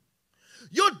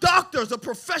 Your doctor is a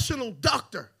professional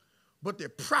doctor, but they're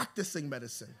practicing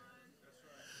medicine.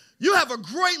 You have a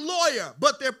great lawyer,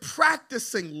 but they're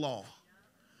practicing law.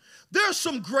 There are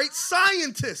some great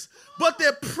scientists, but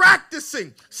they're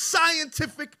practicing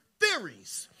scientific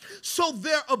theories. So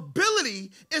their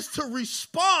ability is to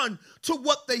respond to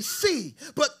what they see,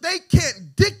 but they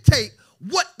can't dictate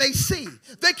what they see.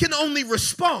 They can only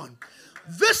respond.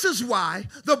 This is why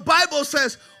the Bible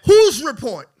says, whose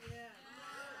report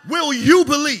will you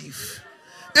believe?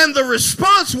 And the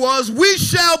response was, we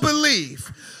shall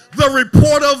believe the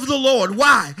report of the Lord.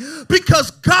 Why? Because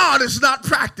God is not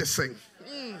practicing.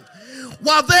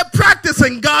 While they're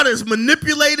practicing, God is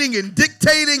manipulating and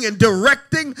dictating and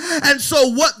directing. And so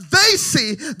what they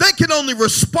see, they can only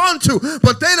respond to.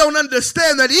 But they don't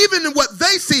understand that even in what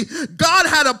they see, God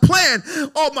had a plan.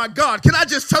 Oh my God, can I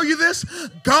just tell you this?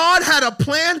 God had a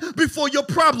plan before your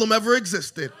problem ever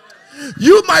existed.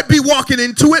 You might be walking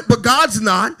into it, but God's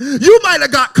not. You might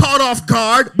have got caught off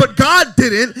guard, but God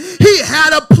didn't. He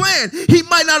had a plan. He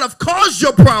might not have caused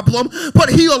your problem, but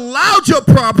he allowed your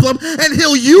problem, and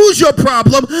he'll use your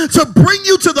problem to bring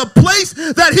you to the place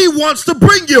that he wants to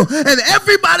bring you. And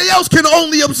everybody else can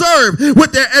only observe.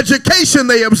 With their education,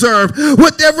 they observe.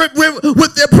 With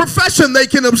their profession, they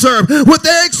can observe. With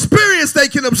their experience, they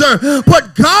can observe.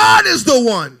 But God is the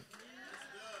one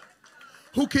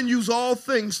who can use all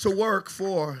things to work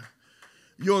for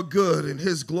your good and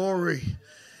his glory.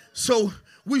 So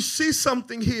we see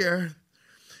something here.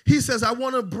 He says, I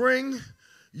want to bring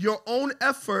your own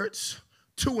efforts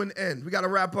to an end. We got to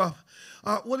wrap up.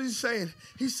 What is he saying?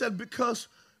 He said, because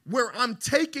where I'm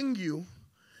taking you,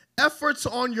 efforts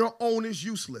on your own is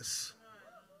useless.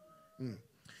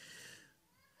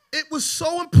 It was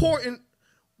so important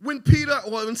when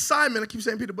Simon, I keep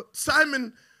saying Peter, but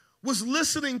Simon was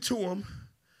listening to him.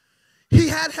 He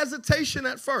had hesitation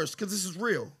at first, because this is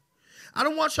real. I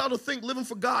don't want y'all to think living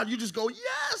for God, you just go,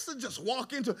 yes, and just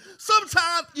walk into it.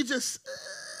 Sometimes you just,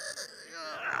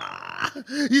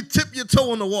 you tip your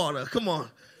toe in the water. Come on.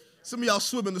 Some of y'all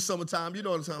swim in the summertime. You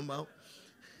know what I'm talking about.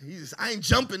 I ain't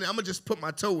jumping. I'm going to just put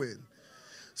my toe in.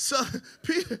 So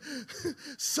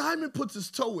Simon puts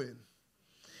his toe in.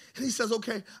 And he says,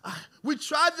 okay, we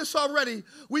tried this already.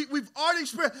 We've already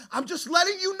experienced. I'm just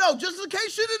letting you know, just in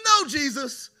case you didn't know,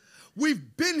 Jesus.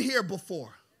 We've been here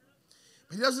before.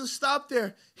 But he doesn't stop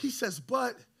there. He says,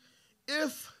 but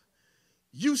if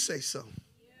you say so.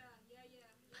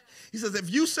 He says, if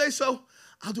you say so,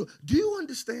 I'll do it. Do you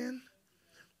understand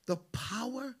the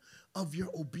power of your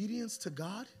obedience to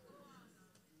God?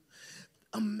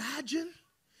 Imagine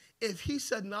if he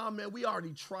said, nah, man, we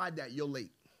already tried that. You're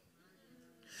late.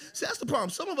 See, that's the problem.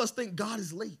 Some of us think God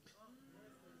is late.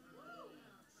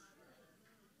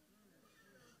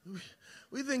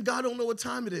 We think God don't know what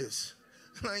time it is.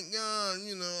 Like,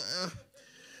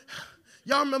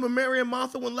 y'all remember Mary and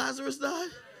Martha when Lazarus died?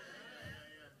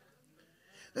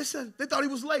 They said, they thought he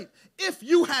was late. If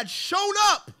you had shown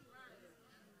up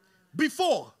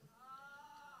before,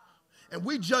 and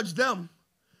we judged them,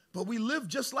 but we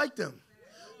lived just like them.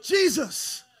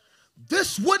 Jesus,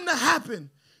 this wouldn't have happened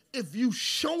if you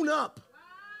shown up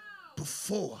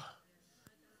before.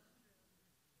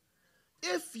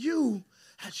 If you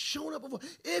had shown up before,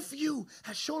 if you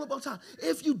had shown up on time,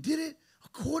 if you did it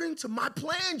according to my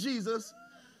plan, Jesus,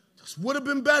 this would have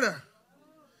been better.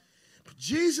 But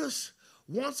Jesus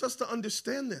wants us to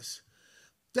understand this.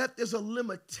 that there's a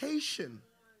limitation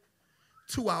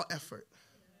to our effort.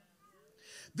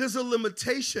 There's a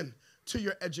limitation to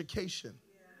your education.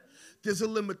 There's a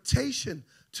limitation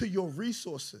to your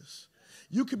resources.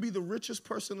 You could be the richest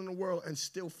person in the world and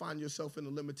still find yourself in a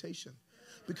limitation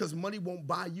because money won't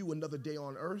buy you another day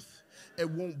on earth. It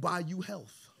won't buy you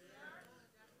health.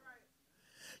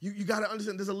 You got to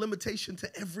understand there's a limitation to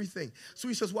everything. So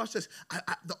he says, watch this.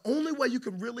 The only way you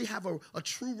can really have a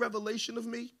true revelation of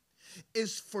me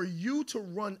is for you to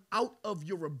run out of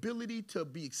your ability to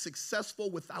be successful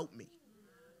without me.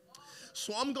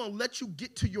 So I'm going to let you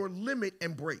get to your limit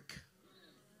and break.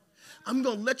 I'm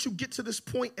going to let you get to this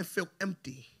point and feel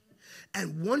empty.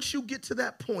 And once you get to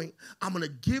that point, I'm going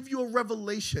to give you a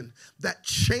revelation that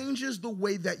changes the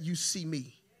way that you see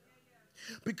me.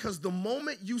 Because the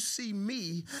moment you see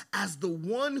me as the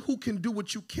one who can do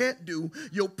what you can't do,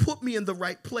 you'll put me in the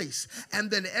right place. And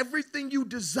then everything you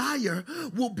desire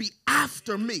will be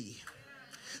after me.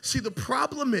 See, the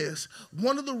problem is,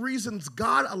 one of the reasons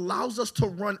God allows us to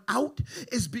run out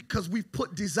is because we've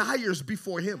put desires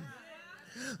before him.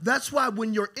 That's why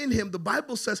when you're in him, the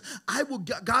Bible says,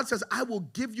 God says, I will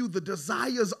give you the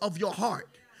desires of your heart.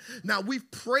 Now, we've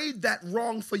prayed that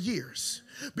wrong for years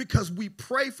because we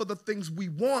pray for the things we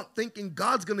want, thinking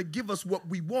God's going to give us what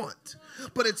we want.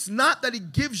 But it's not that he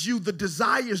gives you the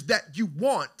desires that you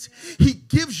want. He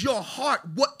gives your heart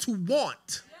what to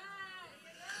want.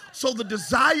 So the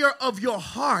desire of your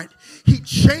heart, he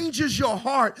changes your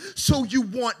heart so you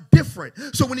want different.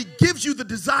 So when he gives you the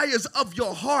desires of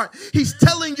your heart, he's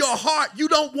telling your heart, you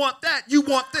don't want that, you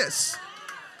want this.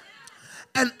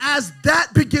 And as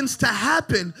that begins to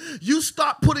happen, you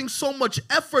start putting so much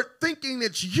effort thinking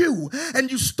it's you,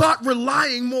 and you start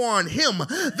relying more on him.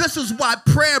 This is why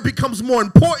prayer becomes more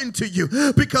important to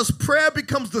you, because prayer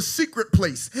becomes the secret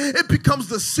place. It becomes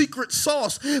the secret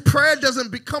sauce. Prayer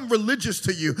doesn't become religious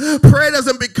to you. Prayer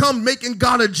doesn't become making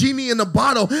God a genie in a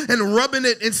bottle and rubbing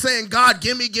it and saying, God,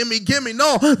 gimme, gimme, gimme.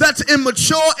 No, that's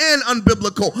immature and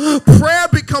unbiblical. Prayer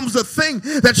becomes a thing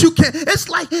that you can't.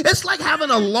 It's like having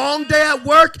a long day at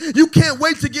work. You can't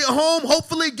wait to get home,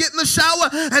 hopefully get in the shower,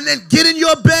 and then get in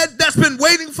your bed that's been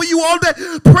waiting for you all day.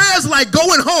 Prayer's like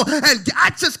going home, and I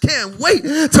just can't wait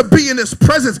to be in his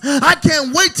presence. I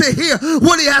can't wait to hear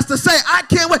what he has to say. I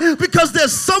can't wait, because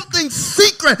there's something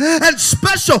secret and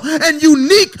special and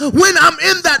unique when I'm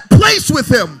in that place with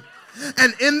him.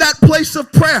 And in that place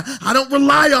of prayer, I don't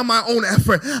rely on my own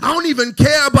effort. I don't even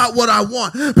care about what I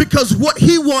want, because what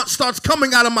he wants starts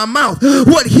coming out of my mouth.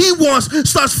 What he wants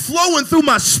starts flowing through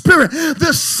my spirit.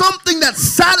 There's something that's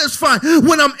satisfying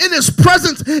when I'm in his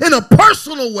presence in a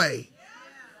personal way.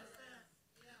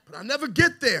 But I never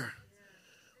get there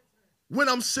when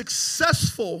I'm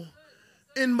successful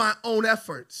in my own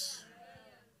efforts.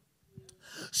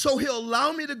 So he'll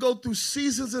allow me to go through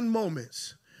seasons and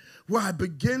moments where I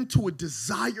begin to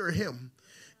desire him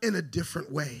in a different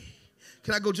way.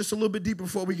 Can I go just a little bit deeper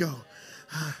before we go?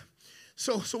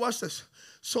 So watch this.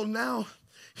 So now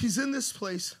he's in this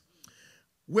place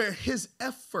where his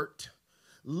effort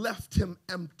left him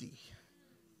empty.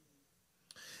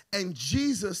 And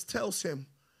Jesus tells him,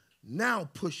 now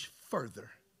push further.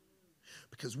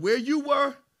 Because where you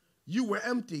were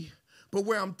empty. But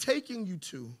where I'm taking you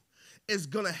to is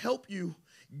going to help you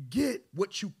get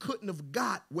what you couldn't have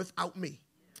got without me.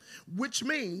 Which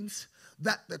means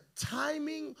that the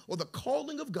timing or the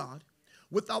calling of God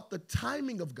without the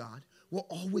timing of God will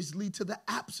always lead to the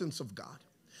absence of God.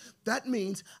 That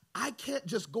means I can't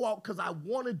just go out because I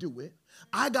want to do it.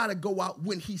 I got to go out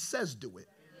when he says do it.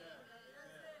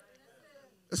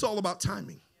 It's all about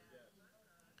timing.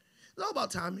 It's all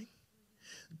about timing.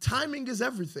 Timing is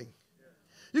everything.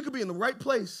 You could be in the right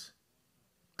place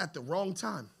at the wrong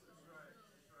time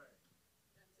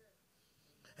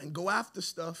and go after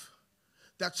stuff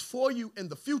that's for you in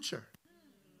the future,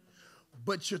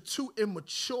 but you're too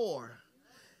immature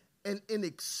and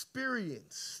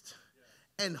inexperienced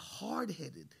and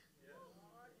hard-headed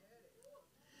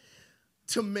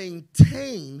to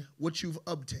maintain what you've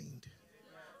obtained.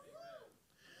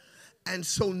 And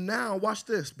so now, watch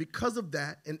this, because of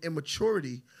that and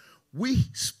immaturity, we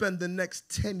spend the next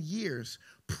 10 years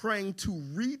praying to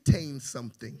retain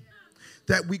something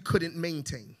that we couldn't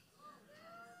maintain.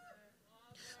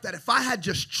 That if I had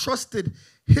just trusted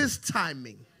his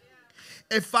timing,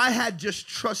 if I had just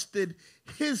trusted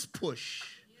his push,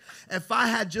 if I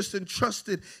had just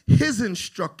entrusted his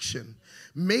instruction,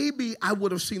 maybe I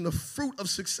would have seen the fruit of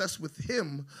success with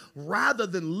him rather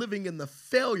than living in the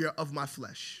failure of my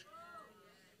flesh.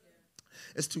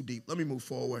 It's too deep. Let me move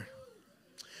forward.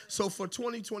 So for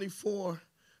 2024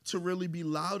 to really be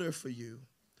louder for you,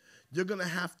 you're going to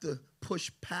have to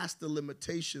push past the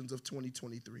limitations of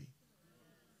 2023.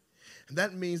 And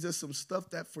that means there's some stuff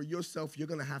that for yourself you're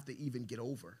going to have to even get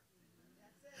over.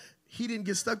 He didn't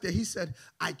get stuck there. He said,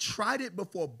 I tried it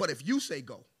before, but if you say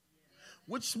go,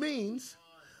 which means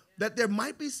that there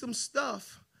might be some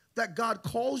stuff that God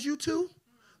calls you to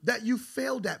that you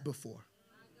failed at before.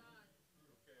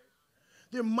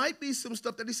 There might be some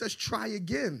stuff that he says, try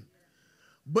again.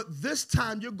 But this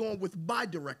time you're going with my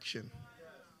direction.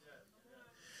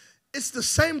 It's the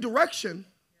same direction,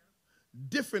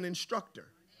 different instructor.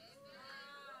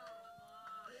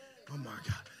 Oh my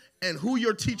God. And who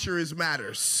your teacher is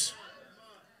matters.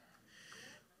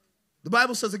 The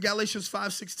Bible says in Galatians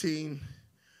 5:16,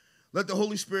 let the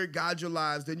Holy Spirit guide your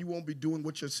lives, then you won't be doing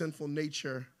what your sinful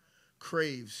nature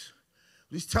craves.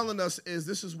 What he's telling us is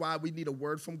this is why we need a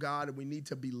word from God and we need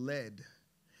to be led.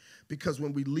 Because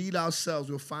when we lead ourselves,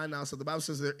 we'll find ourselves. The Bible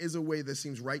says there is a way that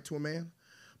seems right to a man,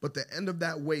 but the end of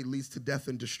that way leads to death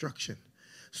and destruction.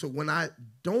 So when I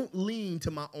don't lean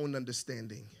to my own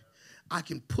understanding, I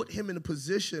can put him in a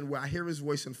position where I hear his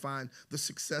voice and find the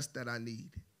success that I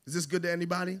need. Is this good to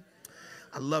anybody?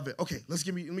 I love it. Okay, let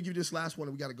me give you this last one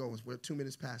and we got to go. We're 2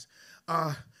 minutes past.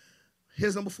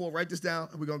 Here's number 4. Write this down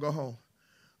and we're going to go home.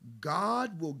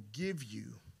 God will give you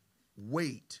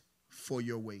weight for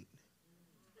your weight.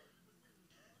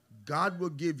 God will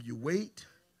give you weight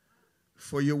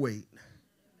for your weight.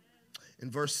 In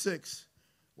verse 6,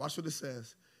 watch what it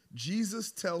says.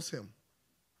 Jesus tells him,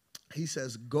 he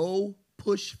says, go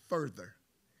push further.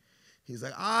 He's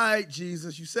like, all right,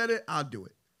 Jesus, you said it, I'll do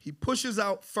it. He pushes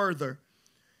out further,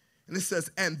 and it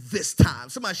says, and this time.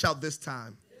 Somebody shout this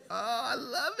time. Oh, I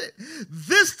love it.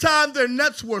 This time their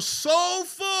nets were so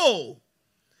full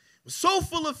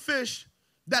of fish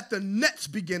that the nets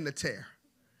began to tear.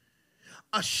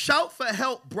 A shout for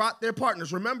help brought their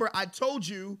partners. Remember, I told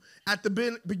you at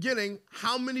the beginning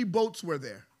how many boats were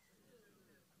there.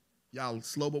 Y'all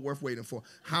slow but worth waiting for.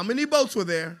 How many boats were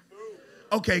there?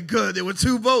 Okay, good. There were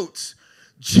 2 boats.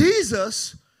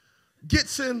 Jesus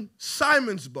gets in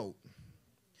Simon's boat.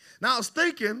 Now, I was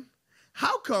thinking,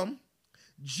 how come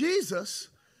Jesus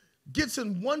gets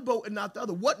in one boat and not the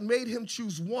other? What made him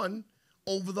choose one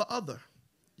over the other?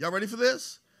 Y'all ready for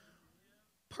this?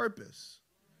 Purpose.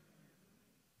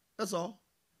 That's all.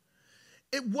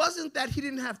 It wasn't that he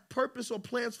didn't have purpose or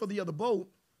plans for the other boat.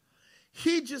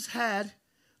 He just had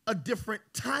a different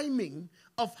timing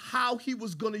of how he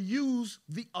was going to use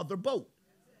the other boat.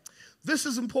 This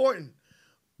is important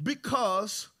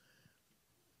because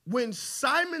when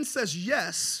Simon says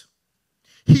yes,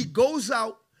 he goes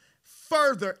out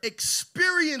further,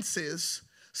 experiences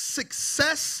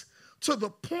success to the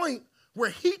point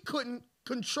where he couldn't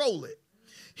control it.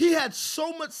 He had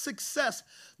so much success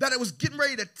that it was getting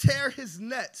ready to tear his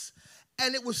nets.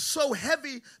 And it was so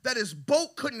heavy that his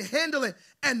boat couldn't handle it,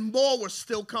 and more were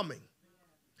still coming.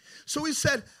 So he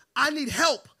said, I need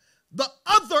help. The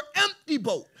other empty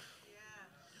boat,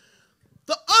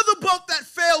 the other boat that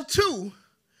failed too,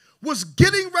 was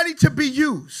getting ready to be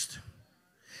used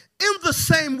in the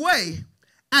same way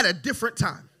at a different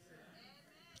time.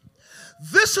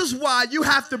 This is why you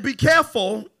have to be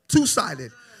careful,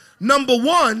 2-sided. Number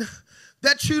 1,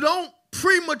 that you don't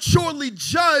prematurely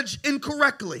judge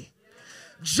incorrectly.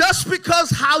 Just because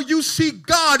how you see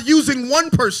God using one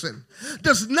person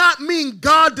does not mean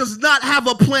God does not have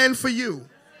a plan for you.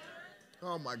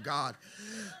 Oh my God.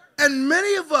 And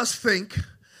many of us think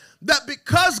that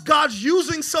because God's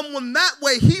using someone that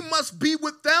way, he must be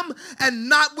with them and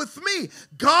not with me.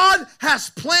 God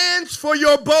has plans for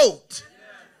your boat.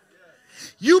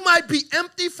 You might be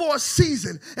empty for a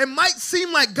season. It might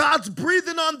seem like God's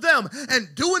breathing on them and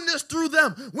doing this through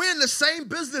them. We're in the same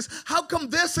business. How come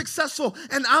they're successful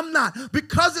and I'm not?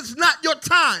 Because it's not your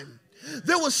time.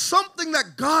 There was something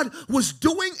that God was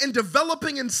doing and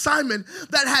developing in Simon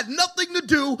that had nothing to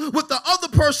do with the other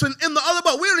person in the other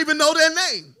boat. We don't even know their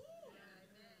name.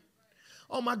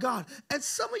 Oh my God. And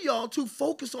some of y'all too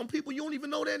focused on people you don't even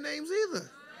know their names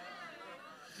either.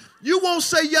 You won't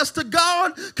say yes to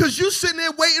God because you're sitting there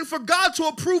waiting for God to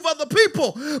approve other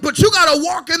people. But you got to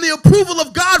walk in the approval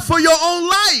of God for your own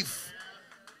life.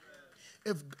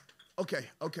 Okay.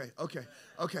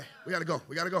 We got to go.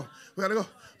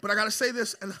 But I got to say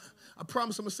this, and I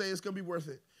promise I'm going to say it's going to be worth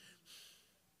it.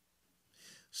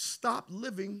 Stop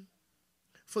living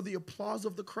for the applause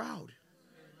of the crowd.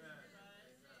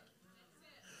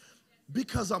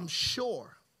 Because I'm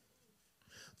sure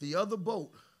the other boat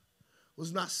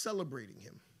was not celebrating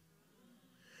him.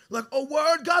 Like, oh,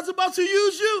 word, God's about to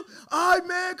use you. All right,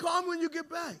 man, call me when you get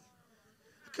back.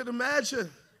 I could imagine.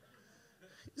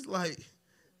 He's like,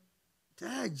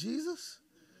 dang, Jesus,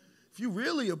 if you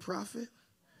really a prophet,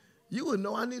 you would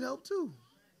know I need help too.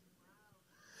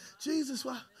 Jesus,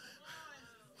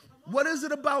 what is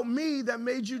it about me that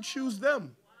made you choose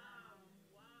them?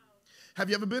 Have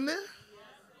you ever been there?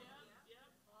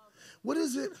 What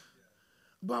is it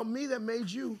about me that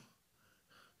made you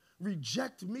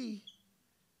reject me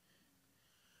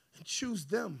and choose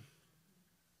them?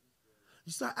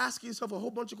 You start asking yourself a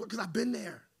whole bunch of questions, because I've been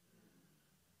there.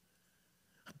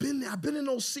 I've been there. I've been in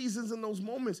those seasons and those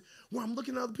moments where I'm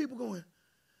looking at other people going,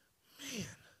 man,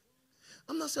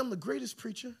 I'm not saying I'm the greatest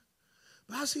preacher,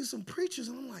 but I see some preachers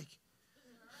and I'm like,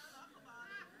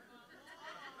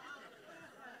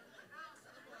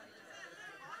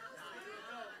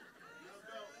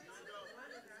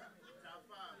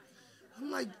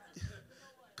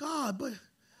 God, but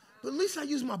at least I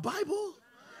use my Bible.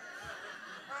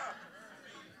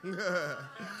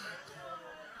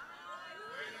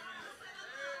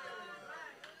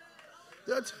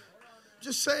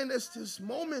 Just saying, there's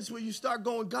moments where you start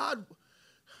going, God,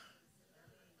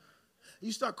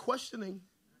 you start questioning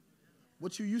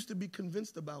what you used to be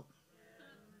convinced about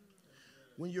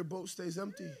when your boat stays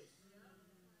empty.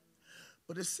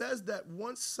 But it says that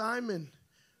once Simon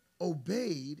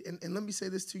obeyed, and let me say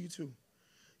this to you too,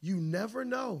 you never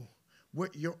know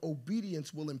what your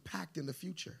obedience will impact in the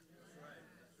future.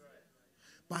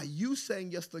 By you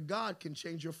saying yes to God can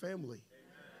change your family.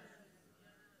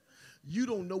 You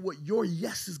don't know what your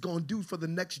yes is going to do for the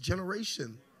next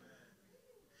generation.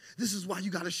 This is why you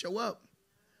got to show up.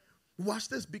 Watch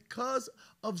this. Because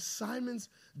of Simon's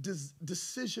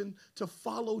decision to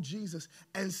follow Jesus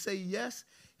and say yes,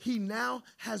 he now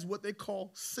has what they call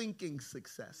sinking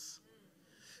success.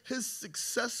 His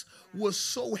success was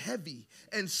so heavy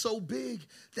and so big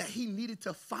that he needed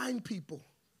to find people.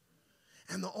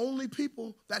 And the only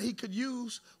people that he could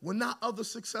use were not other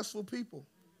successful people.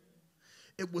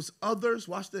 It was others,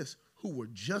 watch this, who were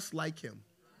just like him.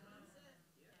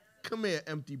 Come here,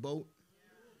 empty boat.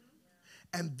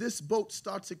 And this boat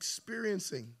starts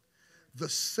experiencing the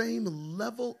same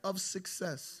level of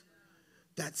success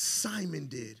that Simon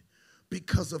did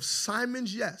because of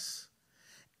Simon's yes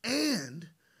and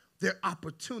their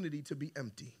opportunity to be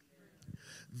empty.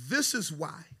 This is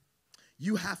why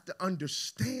you have to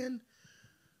understand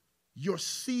your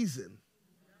season,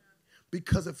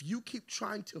 because if you keep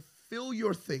trying to fill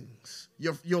your things,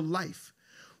 your life,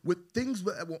 with things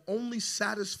that will only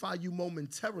satisfy you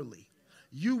momentarily,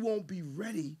 you won't be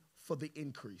ready for the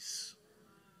increase.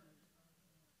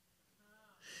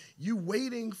 You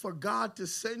waiting for God to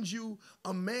send you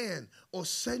a man or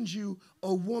send you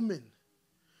a woman.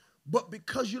 But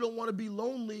because you don't want to be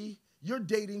lonely, you're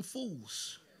dating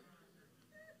fools.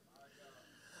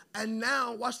 And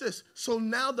now, watch this. So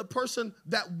now the person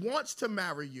that wants to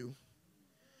marry you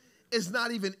is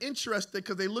not even interested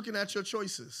because they're looking at your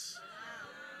choices.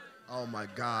 Oh my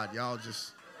God, y'all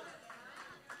just.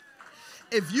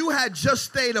 If you had just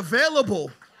stayed available,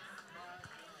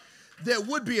 there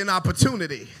would be an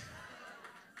opportunity.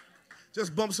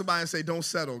 Just bump somebody and say, don't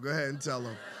settle. Go ahead and tell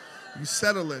them. You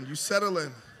settling, you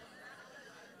settling.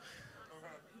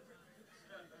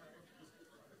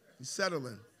 You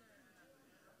settling.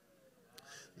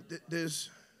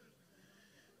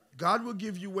 God will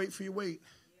give you weight for your weight.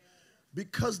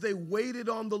 Because they waited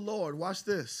on the Lord, watch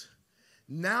this.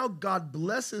 Now God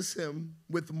blesses him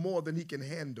with more than he can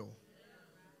handle.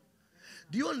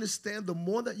 Do you understand? The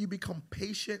more that you become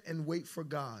patient and wait for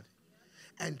God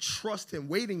and trust him,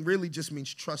 waiting really just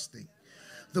means trusting.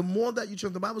 The more that you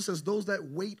trust, the Bible says those that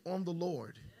wait on the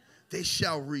Lord, they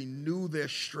shall renew their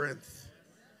strength.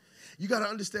 You got to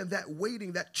understand that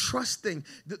waiting, that trusting,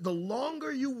 the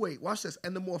longer you wait, watch this,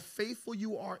 and the more faithful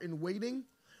you are in waiting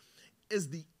is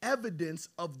the evidence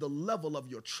of the level of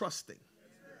your trusting.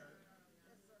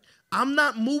 I'm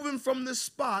not moving from this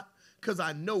spot because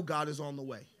I know God is on the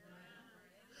way.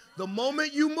 The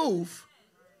moment you move,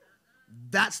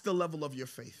 that's the level of your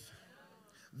faith.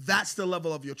 That's the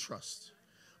level of your trust.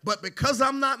 But because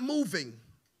I'm not moving,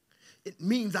 it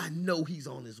means I know he's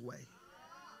on his way.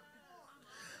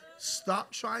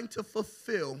 Stop trying to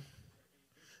fulfill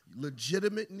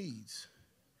legitimate needs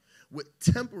with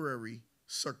temporary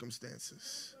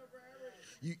circumstances.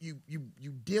 You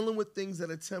dealing with things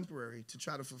that are temporary to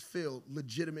try to fulfill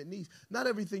legitimate needs. Not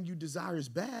everything you desire is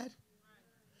bad.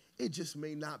 It just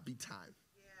may not be time.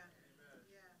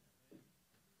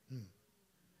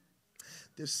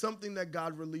 There's something that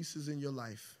God releases in your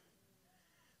life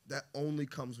that only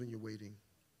comes when you're waiting.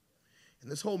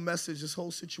 And this whole message, this whole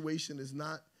situation is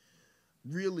not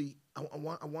really,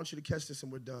 I want you to catch this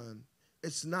and we're done.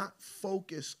 It's not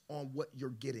focused on what you're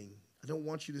getting. I don't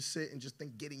want you to sit and just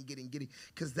think getting,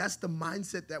 because that's the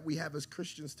mindset that we have as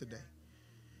Christians today.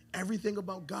 Everything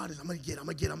about God is, I'm going to get.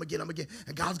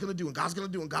 And God's going to do, and God's going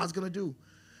to do, and God's going to do.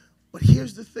 But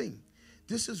here's the thing.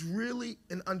 This is really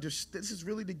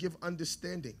to give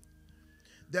understanding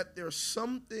that there are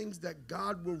some things that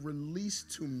God will release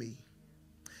to me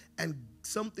and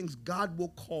some things God will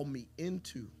call me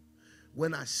into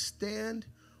when I stand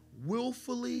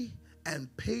willfully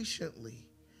and patiently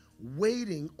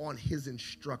waiting on his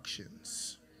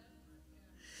instructions.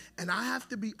 And I have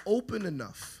to be open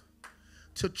enough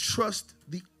to trust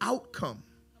the outcome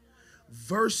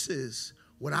versus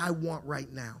what I want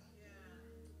right now.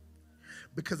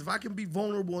 Because if I can be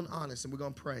vulnerable and honest, and we're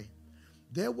going to pray,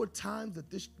 there were times that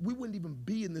we wouldn't even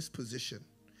be in this position.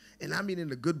 And I mean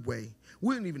in a good way. We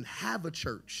wouldn't even have a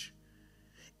church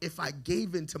if I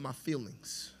gave in to my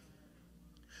feelings.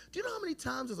 Do you know how many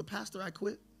times as a pastor I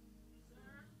quit?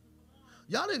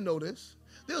 Y'all didn't know this.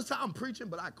 There was time I'm preaching,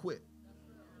 but I quit.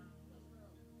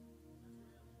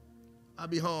 I'll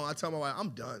be home. I tell my wife, I'm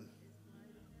done.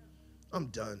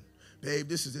 Babe,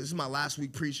 this is my last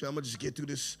week preaching. I'm going to just get through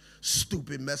this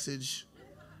stupid message.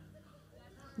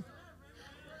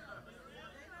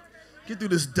 Get through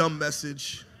this dumb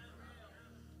message.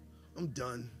 I'm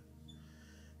done.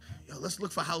 Yo, let's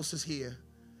look for houses here.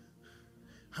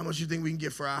 How much you think we can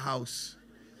get for our house?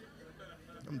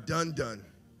 I'm done.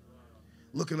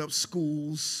 Looking up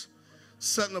schools,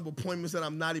 setting up appointments that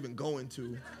I'm not even going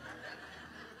to.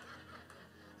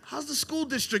 How's the school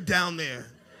district down there?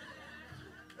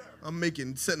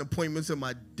 I'm setting appointments in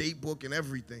my date book and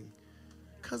everything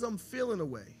because I'm feeling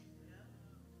away,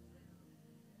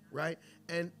 right?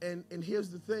 And here's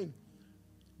the thing,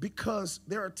 because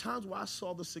there are times where I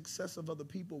saw the success of other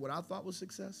people, what I thought was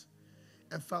success,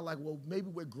 and felt like, well, maybe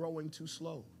we're growing too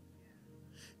slow.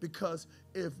 Because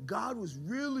if God was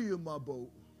really in my boat,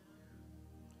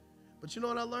 but you know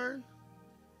what I learned?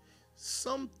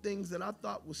 Some things that I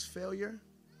thought was failure,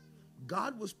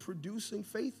 God was producing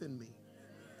faith in me.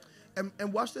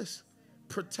 And watch this,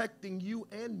 protecting you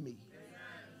and me.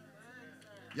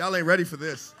 Y'all ain't ready for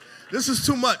this. This is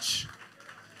too much.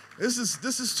 This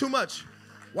is too much.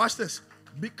 Watch this.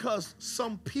 Because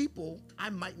some people I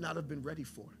might not have been ready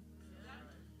for.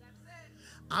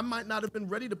 I might not have been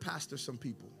ready to pastor some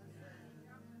people.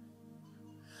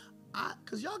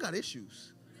 Because y'all got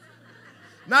issues.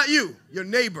 Not you, your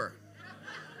neighbor.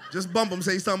 Just bump him,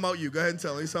 say he's talking about you. Go ahead and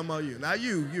tell him he's talking about you. Not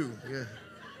you. Yeah.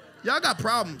 Y'all got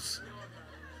problems.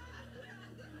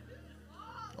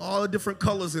 All the different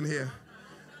colors in here.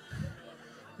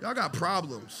 Y'all got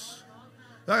problems.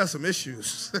 Y'all got some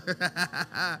issues.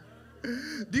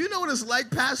 Do you know what it's like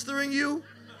pastoring you?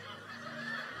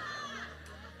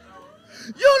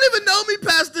 You don't even know me,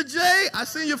 Pastor Jay. I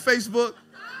seen your Facebook.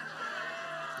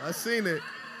 I seen it.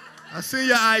 I seen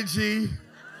your IG.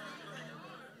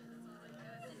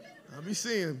 I'll be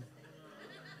seeing.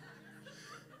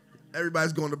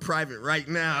 Everybody's going to private right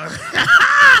now.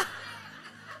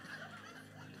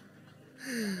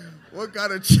 What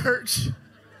kind of church?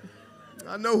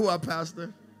 I know who I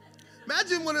pastor.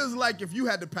 Imagine what it was like if you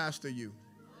had to pastor you.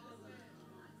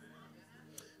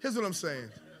 Here's what I'm saying.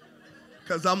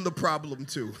 Because I'm the problem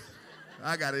too.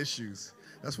 I got issues.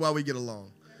 That's why we get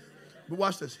along. But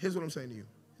watch this. Here's what I'm saying to you.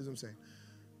 Here's what I'm saying.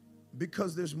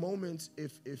 Because there's moments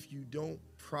if you don't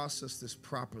process this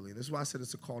properly, this is why I said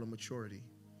it's a call to maturity,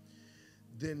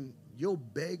 then you'll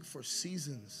beg for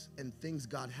seasons and things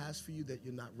God has for you that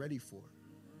you're not ready for.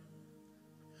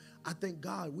 I thank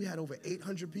God we had over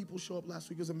 800 people show up last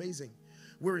week. It was amazing.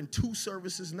 We're in 2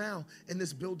 services now, and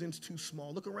this building's too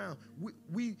small. Look around.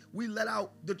 We let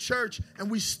out the church,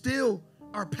 and we still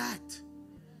are packed.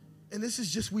 And this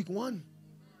is just week 1.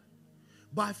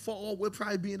 By fall, we'll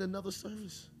probably be in another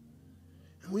service.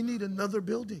 And we need another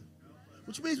building,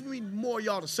 which means we need more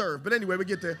y'all to serve. But anyway, we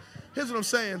get there. Here's what I'm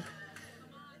saying.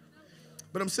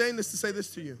 But I'm saying this to say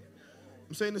this to you.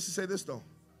 I'm saying this to say this, though.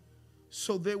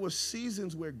 So there were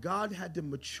seasons where God had to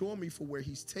mature me for where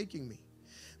he's taking me.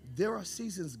 There are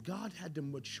seasons God had to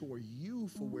mature you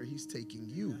for where he's taking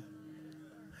you.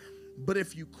 But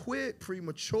if you quit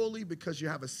prematurely because you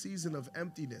have a season of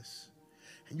emptiness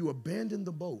and you abandon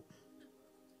the boat,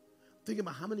 think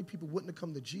about how many people wouldn't have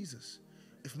come to Jesus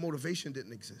if motivation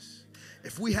didn't exist.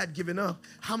 If we had given up,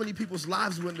 how many people's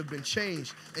lives wouldn't have been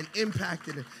changed and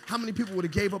impacted? And how many people would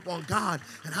have gave up on God?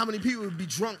 And how many people would be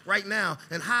drunk right now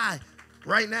and high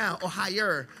right now or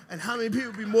higher? And how many people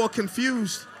would be more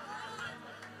confused?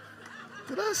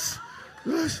 Did I say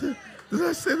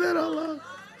that out loud?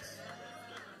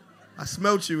 I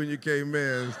smelt you when you came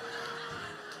in.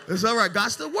 It's all right.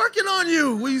 God's still working on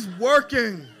you. He's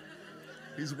working.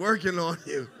 He's working on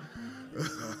you.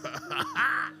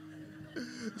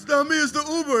 It's not me, it's the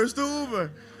Uber. It's the Uber.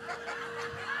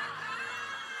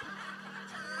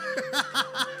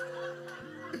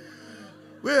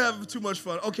 We're having too much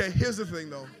fun. Okay, here's the thing,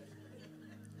 though.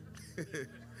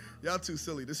 Y'all too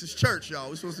silly. This is church, y'all.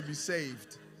 We're supposed to be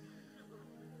saved.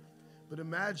 But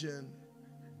imagine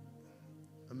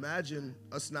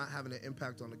us not having an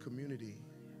impact on the community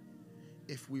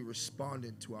if we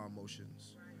responded to our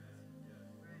emotions.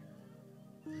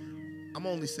 I'm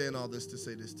only saying all this to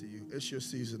say this to you. It's your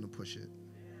season to push it.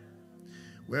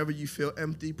 Wherever you feel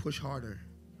empty, push harder.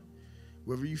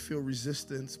 Wherever you feel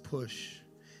resistance, push.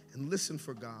 And listen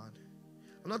for God.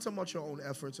 I'm not talking about your own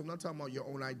efforts. I'm not talking about your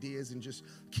own ideas and just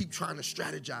keep trying to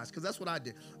strategize, because that's what I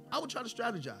did. I would try to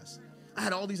strategize. I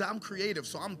had all these, I'm creative,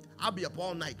 so I'll be up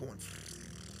all night going.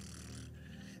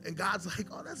 And God's like,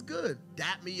 oh, that's good.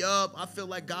 Dap me up. I feel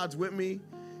like God's with me.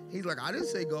 He's like, I didn't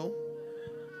say go.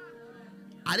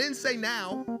 I didn't say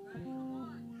now.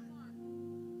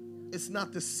 It's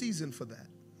not the season for that.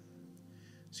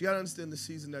 So you got to understand the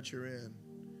season that you're in,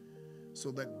 so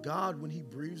that God, when he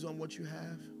breathes on what you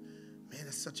have, man,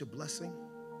 it's such a blessing.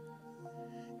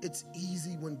 It's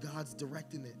easy when God's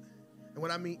directing it. And when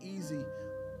I mean easy,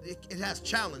 it has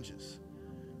challenges.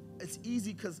 It's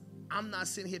easy because I'm not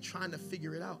sitting here trying to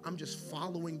figure it out. I'm just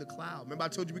following the cloud. Remember I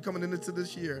told you we're coming into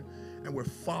this year, and we're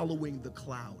following the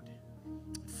cloud,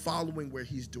 following where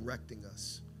he's directing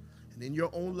us. And in your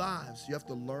own lives, you have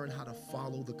to learn how to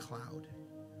follow the cloud.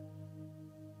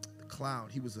 The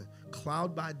cloud. He was a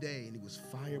cloud by day, and he was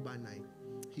fire by night.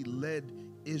 He led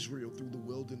Israel through the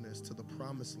wilderness to the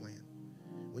promised land.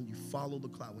 When you follow the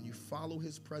cloud, when you follow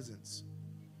his presence,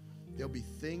 there'll be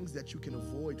things that you can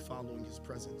avoid following his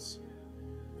presence.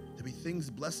 There'll be things,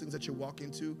 blessings that you walk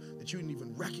into that you didn't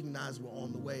even recognize were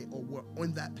on the way or were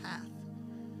on that path.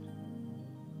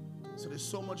 So there's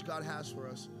so much God has for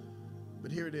us,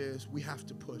 but here it is, we have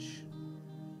to push.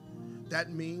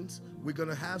 That means we're going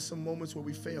to have some moments where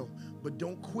we fail, but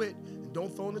don't quit and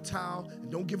don't throw in the towel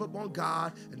and don't give up on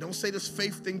God and don't say this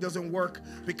faith thing doesn't work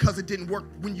because it didn't work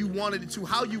when you wanted it to,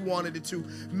 how you wanted it to.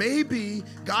 Maybe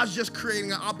God's just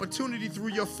creating an opportunity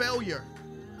through your failure.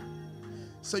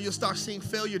 So you'll start seeing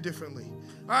failure differently.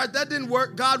 All right, that didn't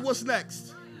work. God, what's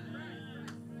next?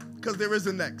 Because there is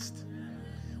a next.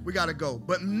 We got to go.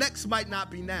 But next might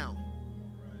not be now.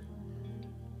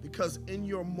 Because in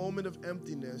your moment of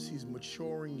emptiness, he's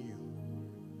maturing you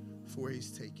for where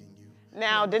he's taking you.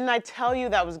 Now, didn't I tell you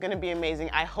that was going to be amazing?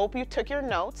 I hope you took your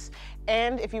notes.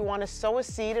 And if you want to sow a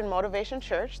seed in Motivation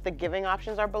Church, the giving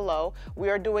options are below. We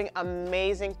are doing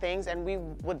amazing things, and we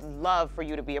would love for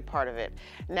you to be a part of it.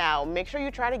 Now, make sure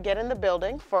you try to get in the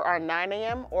building for our 9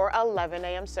 a.m. or 11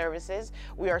 a.m. services.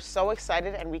 We are so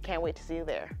excited, and we can't wait to see you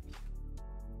there.